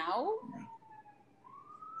now,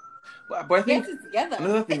 but I think get it together.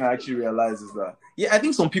 Another thing I actually realized is that, I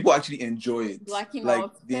think some people actually enjoy it. Blacking like,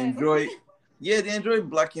 out. They enjoy, they enjoy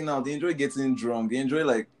blacking out. They enjoy getting drunk. They enjoy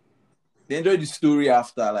they enjoy the story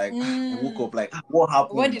after. Like I woke up like, what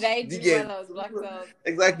happened? What did I do while I was blacked out?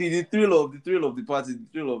 Exactly, the thrill of the party, the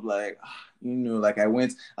thrill of like, like I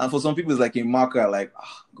went, and for some people it's like a marker, like,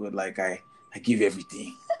 God, like I give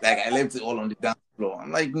everything, like I left it all on the dance floor.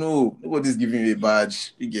 I'm like, no, nobody's giving you a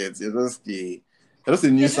badge. You get, you're just a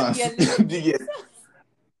nuisance. You get,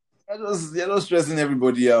 you're just stressing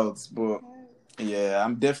everybody out. But yeah,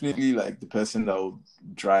 I'm definitely like the person that will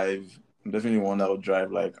drive. I'm definitely one that will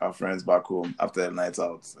drive like our friends back home after a night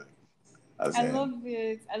out. I love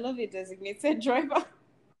it. I love it, designated driver.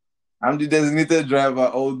 I'm the designated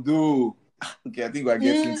driver, although okay, I think we're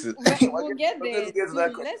getting to we'll get there.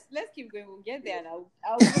 Let's keep going. We'll get there, and I'll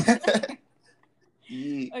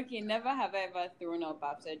yeah. Okay, never have I ever thrown up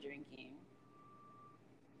after drinking.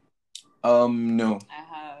 No. I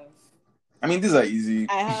have. I mean, these are easy.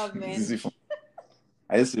 I have, man. Easy for...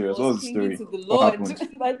 Are you serious? What was the story? To the Lord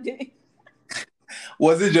that day.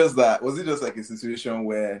 Was it just like a situation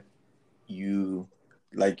where you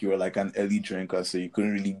were like an early drinker, so you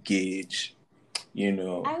couldn't really gauge, you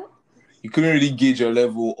couldn't really gauge your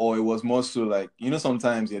level, or it was more so like,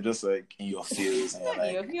 sometimes you're just like in your feels and you're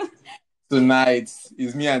like, tonight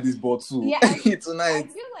is me and this bottle. Yeah, tonight.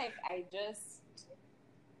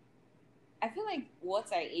 I feel like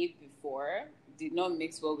what I ate before did not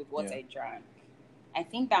mix well with what I drank. I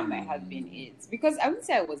think that might have been it. Because I wouldn't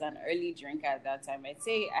say I was an early drinker at that time. I'd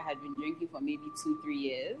say I had been drinking for maybe 2-3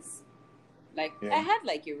 years. Like, I had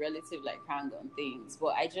like a relative like hang on things,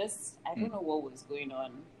 but I don't know what was going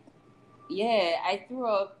on. Yeah, I threw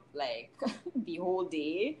up like the whole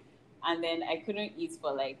day, and then I couldn't eat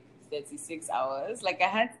for like 36 hours. Like I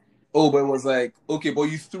had... Oh, but it was like, okay, but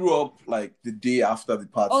you threw up like the day after the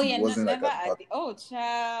party. Oh yeah, it wasn't never like at the... Oh,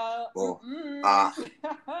 child. Oh.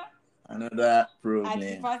 Another problem. At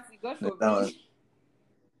the party, God forbid.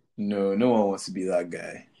 No one wants to be that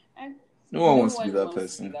guy. No one wants to be that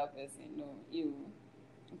person. No, you.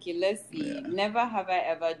 Okay, let's see. Yeah. Never have I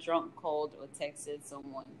ever drunk, called, or texted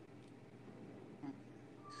someone.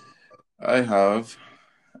 I have.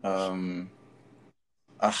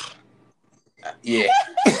 Yeah.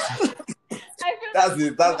 That's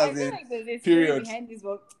it. That's it. Like there's a period. Behind this,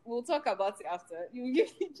 but we'll talk about it after.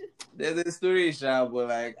 There's a story, Sha, but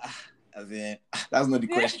like, that's not the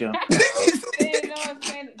question. That's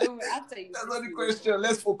not the question.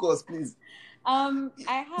 Let's focus, please.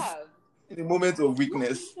 I have. In a moment of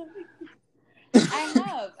weakness.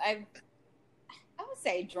 I would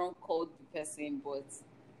say I drunk, called the person, but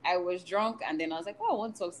I was drunk and then I was like, I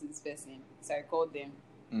want to talk to this person. So I called them.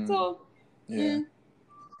 So, yeah.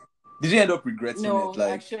 Did you end up regretting it?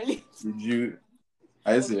 Like, actually. Did you?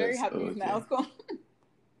 I was very happy with my outcome.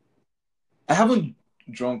 I haven't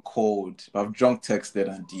drunk, called, but I've drunk, texted,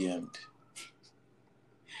 and DM'd.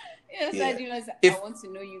 Yes, I do. I want to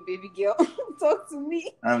know you, baby girl. Talk to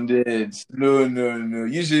me. I'm dead. No.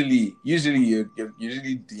 Usually you're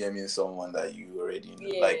DMing someone that you already know.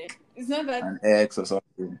 Yeah. Like, it's not that an ex or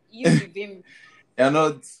something. You with him. You're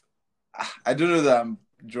not... I don't know that I'm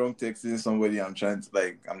drunk texting somebody. I'm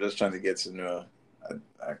just trying to get to know.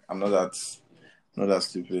 I'm not that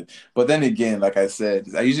stupid. But then again, like I said,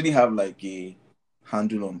 I usually have like a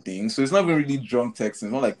handle on things. So it's not even really drunk texting.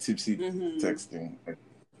 It's not like tipsy texting.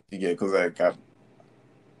 Because like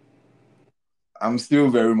I'm still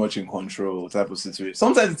very much in control type of situation.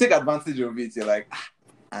 Sometimes you take advantage of it. You're like,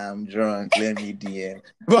 I'm drunk, let me DM.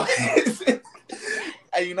 But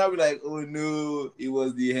and you now be like, oh no, it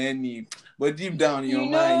was the Henny. But deep down in your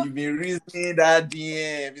mind, you've been reasoning that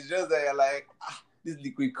DM. It's just that you're like, this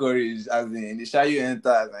liquid courage, as in the shy you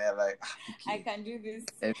enter, and you're like, okay, I can do this.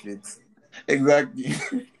 Exactly.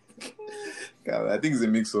 I think it's a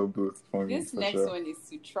mix of both for me. This next one is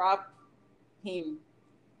to trap him.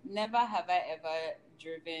 Never have I ever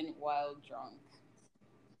driven while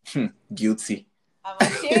drunk. Guilty. I'm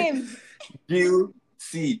ashamed.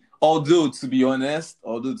 Guilty. Although to be honest,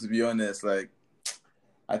 like,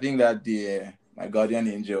 I think that my guardian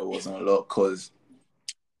angel was on lock, because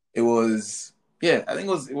it was, I think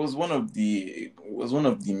it was one of the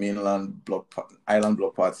mainland island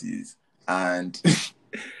block parties, and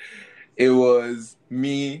it was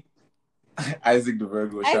me, Isaac the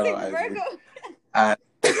Virgo, shout out Isaac,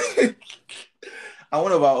 and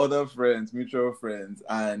one of our other friends, mutual friends,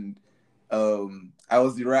 and I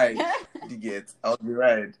was the ride. I was the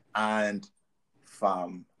ride, and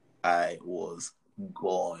fam, I was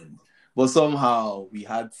gone. But somehow we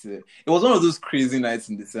had to. It was one of those crazy nights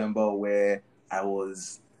in December where I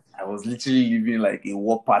was literally living like a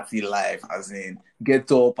work party life, as in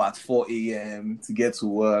get up at 4 a.m. to get to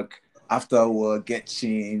work, after work, get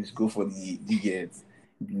changed, go for the get.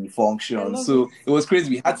 the function. So it was crazy.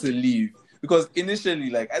 We had to leave because initially,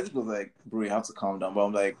 like, Isaac was like, "Bro, you have to calm down." But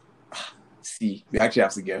I'm like, "See, we actually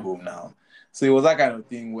have to get home now." So it was that kind of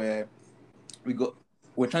thing where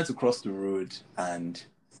we're trying to cross the road, and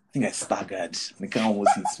I think I staggered. The car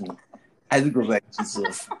almost hits me. Isaac was like,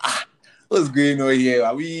 "Jesus, what's going on here?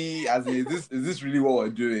 Are we? Is this really what we're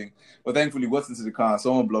doing?" But thankfully, we got into the car and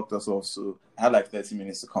someone blocked us off. So I had like 30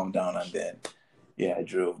 minutes to calm down, and then I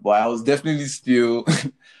drove. But I was definitely still.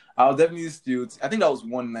 I think that was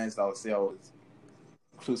one night I would say I was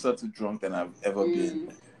closer to drunk than I've ever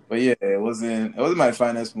been. But yeah, it wasn't my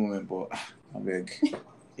finest moment. But I beg,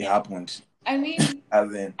 it happened. I mean,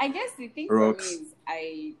 I guess the thing for me is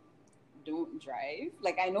I don't drive.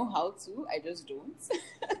 Like, I know how to, I just don't.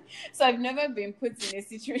 So I've never been put in a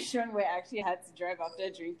situation where I actually had to drive after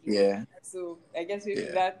drinking. Yeah. So I guess maybe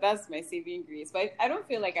that's my saving grace. But I don't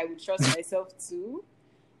feel like I would trust myself too.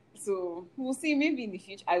 So we'll see. Maybe in the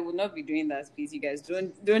future I will not be doing that. Please, you guys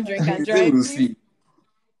don't drink and drive. We'll see.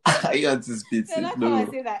 I anticipate it. Not come and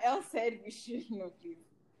say that Elle said we should. No, please.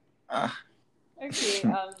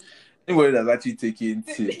 Okay. Anybody that's actually taking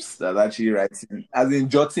tips, that's actually writing, as in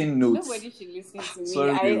jotting notes. Nobody should listen to me.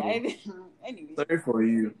 Sorry, anyway. Sorry for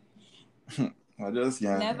you. I'm just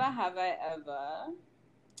young. Never have I ever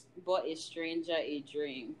bought a stranger a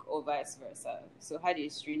drink or vice versa. So how did a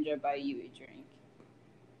stranger buy you a drink?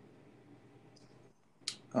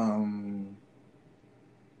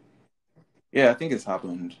 Yeah, I think it's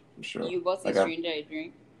happened for sure. You bought a stranger a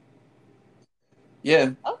drink?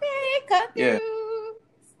 Yeah. Okay, cut through.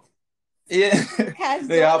 Yeah. It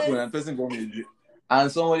happened, and person bought me a drink. And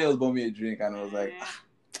somebody else bought me a drink, and I was like,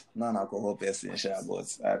 non-alcohol person,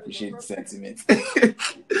 but I appreciate the sentiment.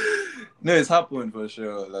 No, it's happened for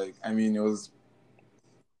sure. Like, I mean,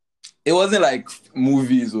 it wasn't like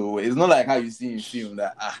movies, or it's not like how you see in film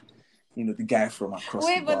that the guy from across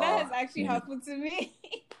the bar. Wait, but that has actually happened to me.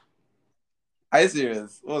 Are you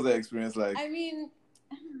serious? What was that experience like? I mean,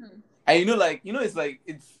 and it's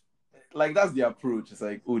like that's the approach. It's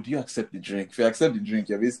like, oh, do you accept the drink? If you accept the drink,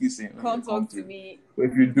 you're basically saying, come talk to me. But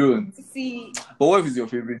if you don't, see. But what if it's your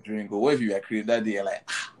favorite drink, or what if you were created that day? You're like,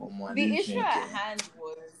 oh man. The issue at hand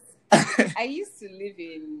was, I used to live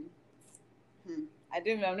in. I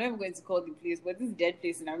don't know. I'm not even going to call the place, but this dead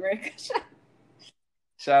place in America.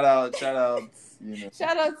 Shout out. Shout out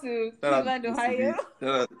to Cleveland, Ohio.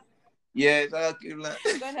 Shout out Cleveland.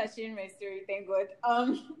 God has changed my story, thank God.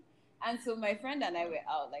 And so my friend and I were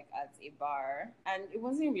out like at a bar, and it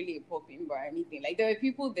wasn't really a popping bar or anything. Like, there were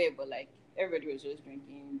people there, but like everybody was just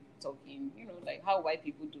drinking, talking, like how white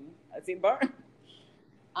people do at a bar.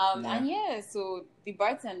 And so the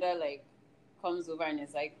bartender like comes over and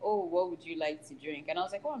is like, "Oh, what would you like to drink?" And I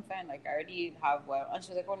was like, "Oh, I'm fine. Like, I already have one." And she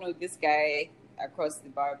was like, "Oh no, this guy across the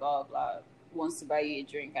bar, blah blah, wants to buy you a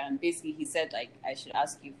drink." And basically he said like I should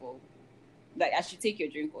ask you for, like, I should take your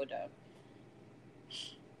drink order.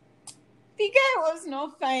 The guy was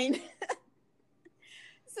not fine.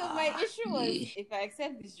 So my issue was, if I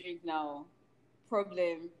accept this drink now,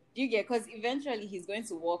 problem. Do you get? Because eventually he's going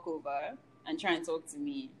to walk over and try and talk to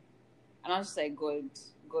me, and I was just like, good.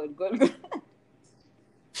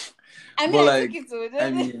 I mean, I took it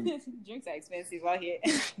to drinks are expensive out here.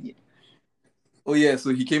 Oh yeah, so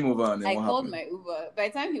he came over and then I called my Uber. By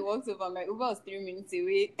the time he walked over, my Uber was 3 minutes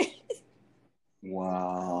away.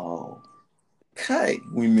 Wow. Kai,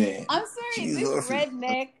 women. I'm sorry, Jesus. This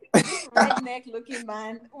redneck looking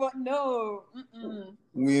man. What? No.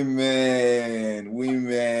 Women.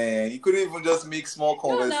 He couldn't even just make small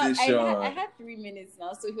conversation. No, I had 3 minutes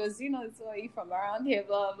now. So he was, so are you from around here,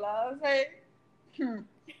 blah, blah. I was like,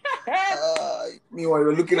 Meanwhile,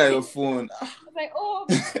 you're looking at your phone. I was like, oh,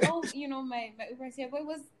 my Uber said,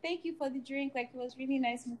 well, thank you for the drink. Like, it was really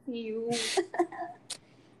nice meeting you.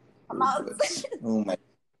 Oh my.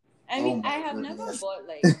 I mean, I have never bought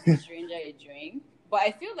like a stranger a drink, but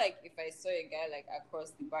I feel like if I saw a guy like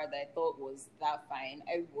across the bar that I thought was that fine,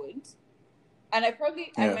 I would. And I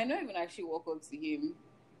might not even actually walk up to him.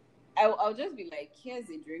 I'll just be like, here's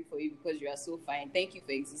a drink for you because you are so fine. Thank you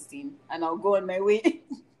for existing. And I'll go on my way.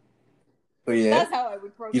 Oh, yeah? That's how I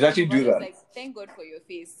would probably you'd actually do that. Like, thank God for your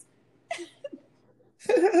face.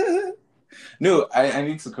 No, I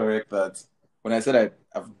need to correct that. When I said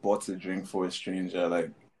I've bought a drink for a stranger,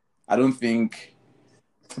 like, I don't think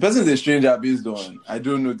the person is a stranger based on, I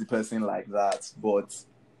don't know the person like that, but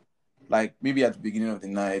like maybe at the beginning of the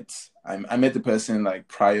night, I met the person like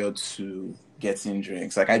prior to getting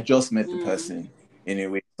drinks. Like, I just met the person in a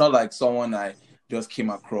way. It's not like someone I just came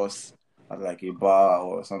across at like a bar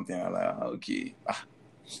or something. I'm like, okay,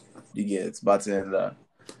 you get bartender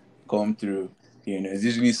come through. It's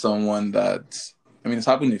usually someone that I mean, it's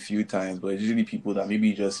happened a few times, but it's usually people that maybe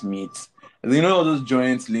you just meet. You know all those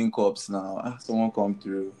joint link ups now. Someone come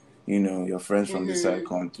through, your friends from this side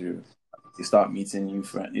come through. You start meeting new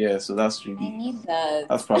friends. Yeah, so that's I really need that.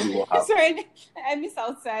 that's probably what happened. Sorry, I miss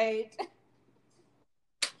outside.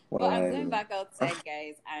 Well, But I'm going back outside,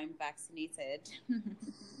 guys. I'm vaccinated.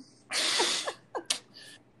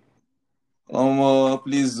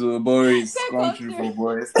 Please, Boris, come through for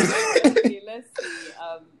Boris. Okay, let's see.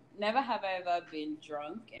 Never have I ever been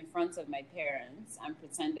drunk in front of my parents and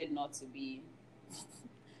pretended not to be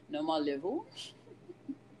normal level.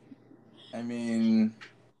 I mean,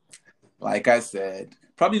 like I said,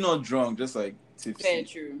 probably not drunk, just like tipsy. Very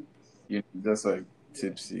true. Just like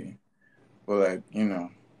tipsy. But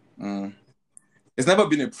it's never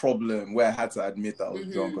been a problem where I had to admit I was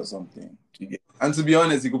drunk or something. And to be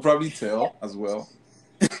honest, you could probably tell as well.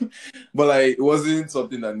 But like, it wasn't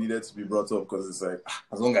something that needed to be brought up because it's like,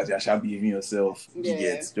 as long as you're sure behaving yourself, you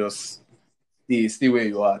get just stay where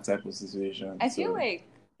you are type of situation. I feel like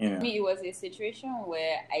me, it was a situation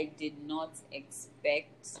where I did not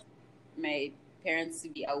expect my parents to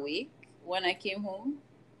be awake when I came home.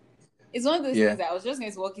 It's one of those things that I was just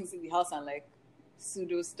going to walk into the house and like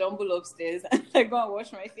pseudo stumble upstairs and like go and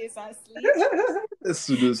wash my face and sleep.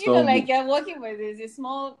 Pseudo stumble. Like you're walking, but there's a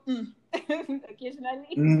small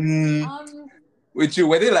occasionally. With you,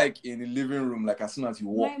 were they like in the living room, like as soon as you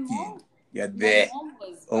walked in? You're there. My mom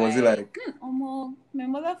was or was it like my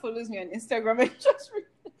mother follows me on Instagram and just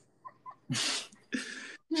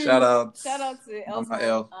shout out to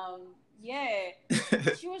Elsa. Yeah,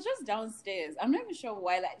 she was just downstairs. I'm not even sure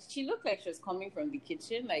why. Like, she looked like she was coming from the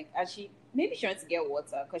kitchen, like, and maybe she went to get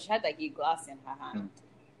water because she had like a glass in her hand.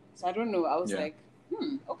 So I don't know. I was like,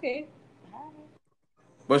 okay.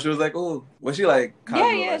 But she was like, oh, was she like?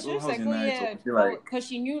 Yeah, she was like, oh yeah, because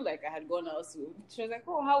she knew like I had gone out. So she was like,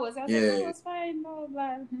 oh, how was it? I was like, oh, it was fine. Blah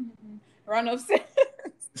blah. Run upstairs.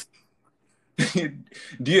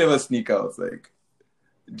 Do you ever sneak out? Like,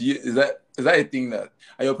 is that a thing that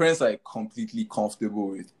are your parents like completely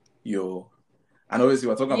comfortable with your? And obviously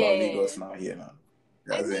we're talking about Lagos now here now.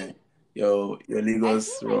 As in your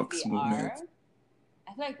Lagos rocks movement.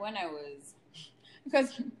 I feel like when I was,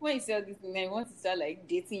 because when you say all these things, you want to start like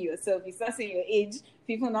dating yourself. You start saying your age.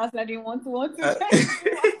 People now starting want to.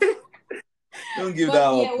 Don't give that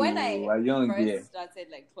up. Yeah, when I first started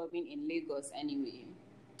like clubbing in Lagos, anyway.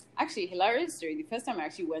 Actually, hilarious story. The first time I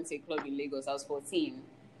actually went to a club in Lagos, I was 14.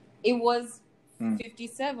 It was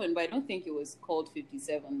 57, but I don't think it was called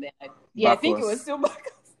 57 then. I think it was still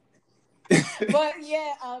Bacchus. But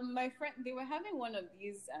yeah, my friend, they were having one of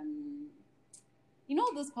these,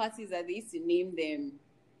 those parties that they used to name them.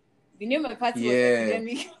 The name of the party was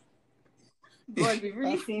Epidemic. God, we've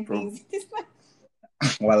really seen things.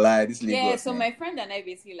 Wallah, this Lagos. Yeah, so my friend and I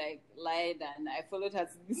basically like lied and I followed her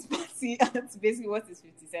to this party. That's basically what is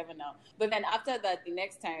 57 now. But then after that, the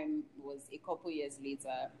next time was a couple years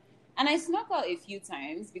later. And I snuck out a few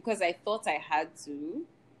times because I thought I had to.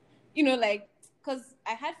 Because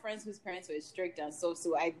I had friends whose parents were strict and stuff,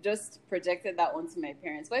 so I just projected that onto my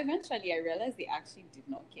parents. But eventually I realized they actually did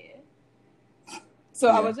not care. So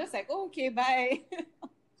I was just like, oh, okay, bye.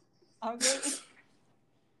 I'll go.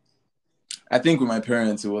 I think with my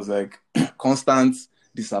parents, it was like constant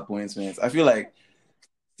disappointment. I feel like,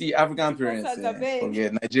 African parents,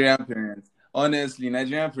 forget Nigerian parents. Honestly,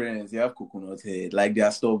 Nigerian parents, they have coconut head, like they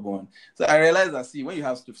are stubborn. So I realized that, when you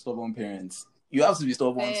have stubborn parents, you have to be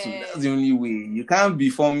stubborn too. That's the only way. You can't be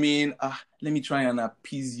forming, let me try and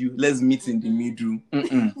appease you. Let's meet in the middle.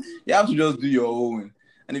 You have to just do your own.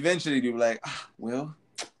 And eventually they'll be like,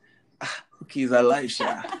 okay, it's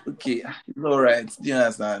Elisha. Okay, it's all right. Do you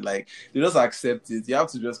understand? Like, they just accept it. You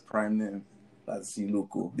have to just prime them. Let's see,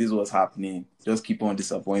 local. This is what's happening. Just keep on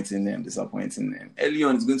disappointing them. Early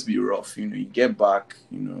on, it's going to be rough. You get back.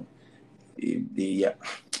 Anyhow,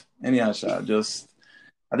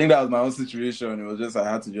 I think that was my own situation. It was just I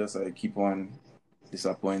had to just keep on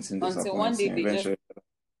disappointing. Until one day eventually,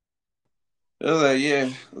 it was like, yeah,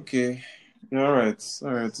 okay. Yeah, all right.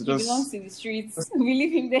 It belongs to the streets. We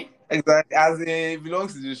live in there. Exactly. As it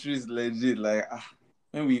belongs to the streets, legit. Like,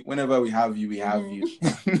 whenever we have you, we have you.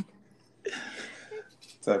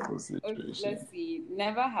 Type of situation. Okay, let's see.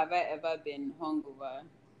 Never have I ever been hungover.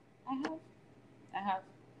 I have.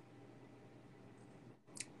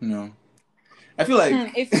 No. I feel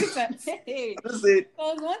like if you there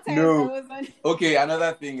was one time I was on. Okay,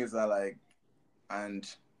 another thing is that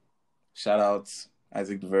and shout out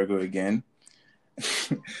Isaac the Virgo again.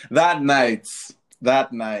 that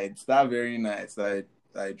very night that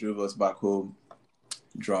I drove us back home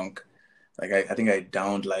drunk. I think I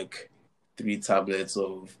downed 3 tablets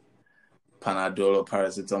of Panadol or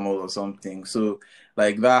paracetamol or something. So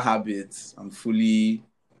like that habit, I'm fully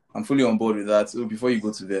on board with that. So before you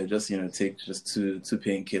go to bed, just take just two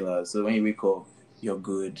painkillers. So when you wake up, you're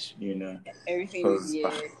good. Everything is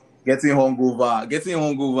Because getting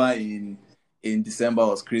hungover in December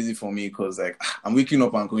was crazy for me because like I'm waking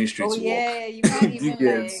up and going straight to work. You can't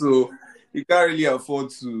even So you can't really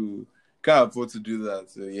afford to do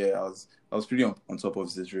that. So yeah, I was pretty on top of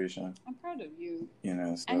the situation. I'm proud of you.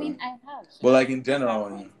 So, I mean, I have. But like in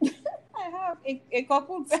general, I have a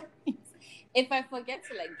couple times. If I forget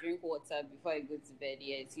to like drink water before I go to bed,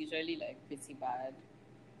 it's usually like pretty bad.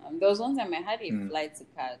 There was one time I had a flight to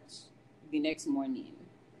catch the next morning,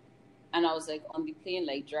 and I was like on the plane,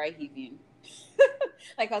 like dry heaving.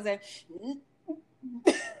 Like I was like,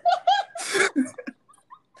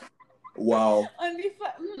 wow. On the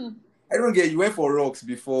flight, I don't get you went for rocks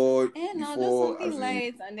before. No, just something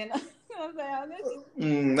light, and then I was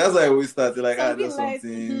like, that's why I always started like something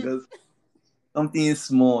something, just something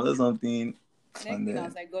small, just something. Next thing I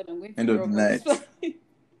was like, God, I'm going to end of the night.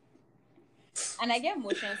 And I get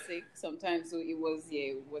motion sick sometimes, so it was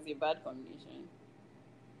a bad combination.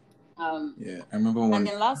 Yeah, I remember one. And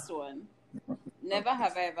the last one, never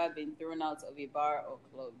have I ever been thrown out of a bar or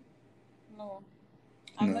club. No,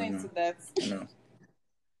 I'm not into that. No.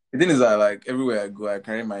 The thing is that like everywhere I go, I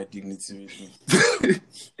carry my dignity with me.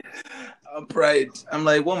 I'm pride. I'm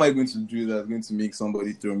like, what am I going to do that's going to make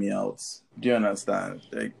somebody throw me out? Do you understand?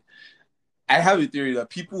 Like, I have a theory that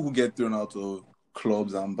people who get thrown out of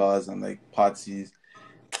clubs and bars and like parties,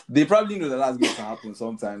 they probably know that that's going to happen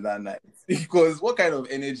sometime that night. Because what kind of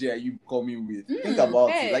energy are you coming with? Think about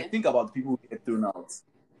it. Like, think about the people who get thrown out.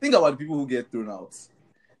 Think about the people who get thrown out.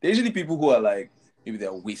 They're usually people who are like, maybe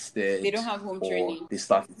they're wasted. They don't have home training. They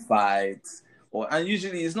start fights. And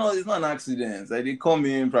usually it's not an accident. Like they come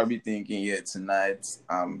in probably thinking, yeah, tonight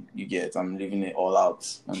I'm leaving it all out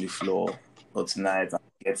on the floor. Or tonight I'm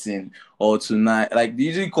getting, or tonight, like they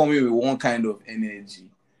usually come in with one kind of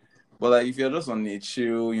energy. But like if you're just on a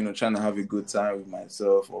chill, trying to have a good time with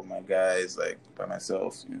myself or my guys, like by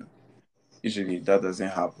myself, usually that doesn't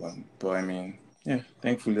happen. But I mean, yeah,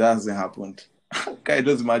 thankfully that hasn't happened. Can I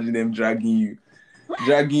just imagine them dragging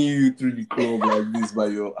you through the club like this by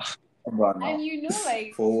your and like Nigerian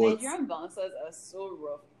bouncers are so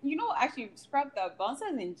rough. Actually scrap that,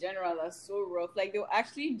 bouncers in general are so rough. Like they'll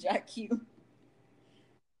actually jack you.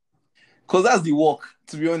 Because that's the work,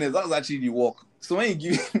 to be honest. That's actually the work. So when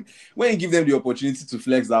you give them the opportunity to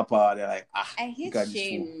flex that power, they're like, I hate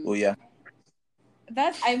shame. Oh yeah.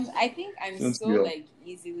 I think I'm so like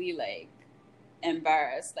easily like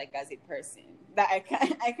embarrassed like as a person that I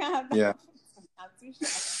can't have that. Yeah. I'm too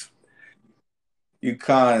shy. You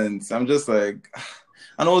can't. I'm just like,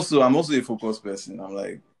 and also I'm also a focused person. I'm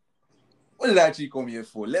like, what did I actually come here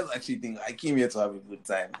for? Let's actually think I came here to have a good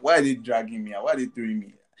time. Why are they dragging me out? Why are they throwing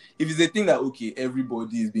me? If it's a thing that okay,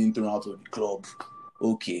 everybody is being thrown out of the club,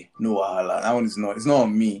 okay, no wahala. That one is not. It's not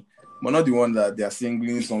on me, but not the one that they are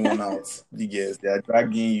singling someone out. The girls, they are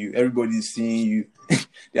dragging you. Everybody's seeing you.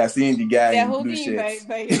 They are seeing the guy in blue shirts.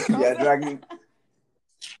 They are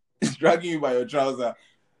dragging you by your trouser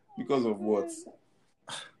because of what?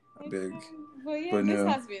 I beg. But this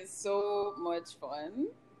has been so much fun.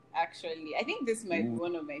 Actually, I think this might be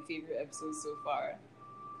one of my favorite episodes so far.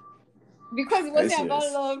 Because it wasn't about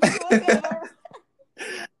love.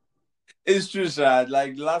 It's true, Shad.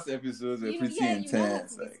 Like the last episodes were pretty intense. You know how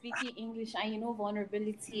to be speaking English and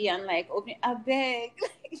vulnerability and like opening. I beg.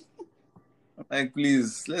 Like,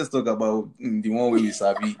 please, let's talk about the one way we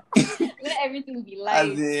sabi. Let everything be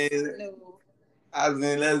light. As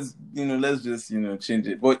in, let's just change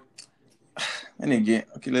it. But and again,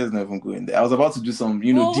 okay, let's not even go in there. I was about to do some,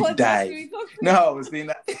 deep dive. No, I was saying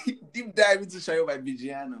that deep dive into Shayo by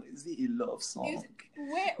Bigiano. Is it a love song?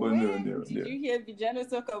 Where did you hear Bigiano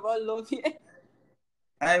talk about love here?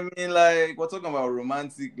 I mean, like, we're talking about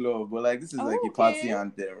romantic love, but like, this is like a party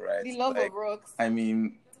anthem, right? The love of rocks. I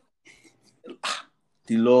mean,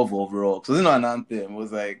 the love of rocks. Was it not an anthem? It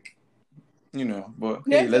was like, but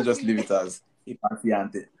hey, let's just leave it as a party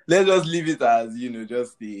anthem. Let's just leave it as,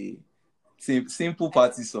 just the simple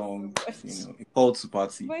party song, a call to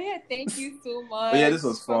party. But yeah, thank you so much. But yeah, this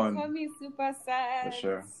was fun. For coming super sad. For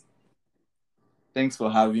sure. Thanks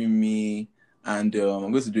for having me. And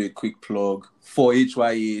I'm going to do a quick plug for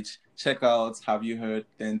HYH. Check out Have You Heard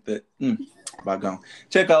 10:30 background.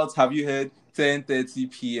 Check out Have You Heard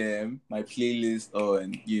 10:30 p.m. My playlist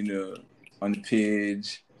on the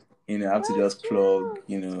page. I have to just plug,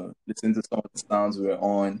 listen to some of the sounds we're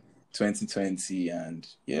on 2020. And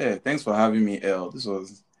yeah, thanks for having me, Elle. This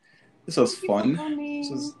was fun. This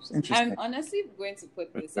was interesting. I'm honestly going to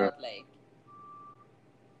put this out like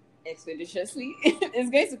expeditiously. It's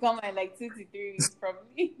going to come in like 2 to 3 weeks,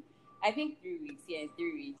 probably. I think 3 weeks. Yeah,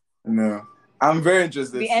 3 weeks. No, I'm very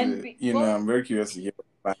interested Well, I'm very curious to hear the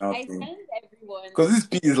final I thing. send everyone. Because this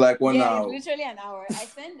P is like 1 Yeah, hour. it's literally an hour. I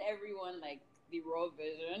send everyone like the raw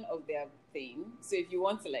version of their thing. So if you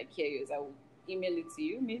want to like hear yours, I will email it to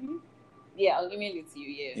you. Maybe. Yeah, I'll email it to you.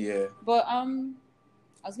 Yeah. Yeah. But I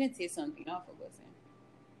was going to say something. Now I forgot.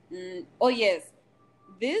 Oh yes,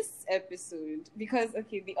 this episode, because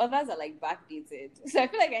okay, the others are like backdated, so I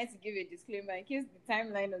feel like I need to give a disclaimer in case the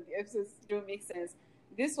timeline of the episodes don't make sense.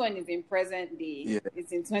 This one is in present day. Yeah.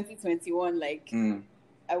 It's in 2021. Like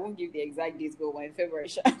I won't give the exact dates, but we're in February.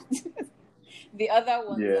 The other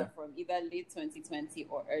ones are from either late 2020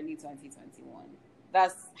 or early 2021.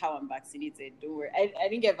 That's how I'm vaccinated. Don't worry, I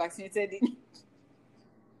didn't get vaccinated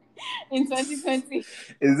in 2020. It's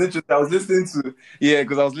interesting. I was listening to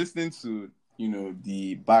because I was listening to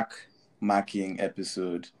the back marking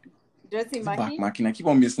episode. Dirty marking? Back marking. I keep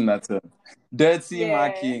on missing that term. Dirty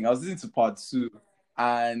marking. I was listening to part 2,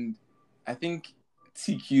 and I think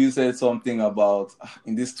TQ said something about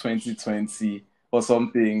in this 2020 or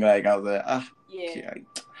something. Like I was like, okay.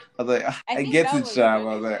 I was like, I get it, Cham.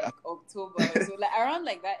 I was like October, so like around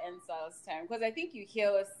like that NSAL's time, because I think you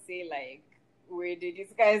hear us say like, where did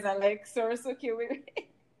these guys are like, source okay with it?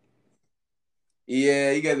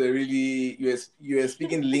 Yeah, you guys are really you are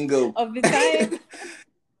speaking lingo of the time.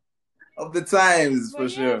 Of the times, for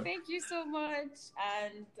sure. Thank you so much.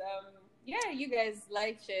 And you guys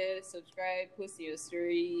like, share, subscribe, post your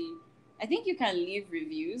story. I think you can leave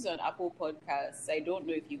reviews on Apple Podcasts. I don't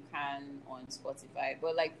know if you can on Spotify,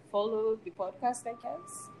 but like follow the podcast, I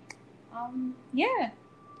guess.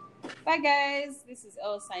 Bye guys. This is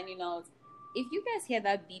Elle signing out. If you guys hear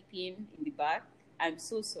that beeping in the back, I'm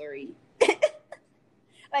so sorry.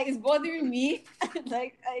 Like it's bothering me.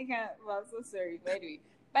 Like I can't. Well, I'm so sorry. But anyway,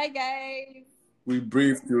 bye guys. We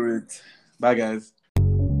breathe through it. Bye guys.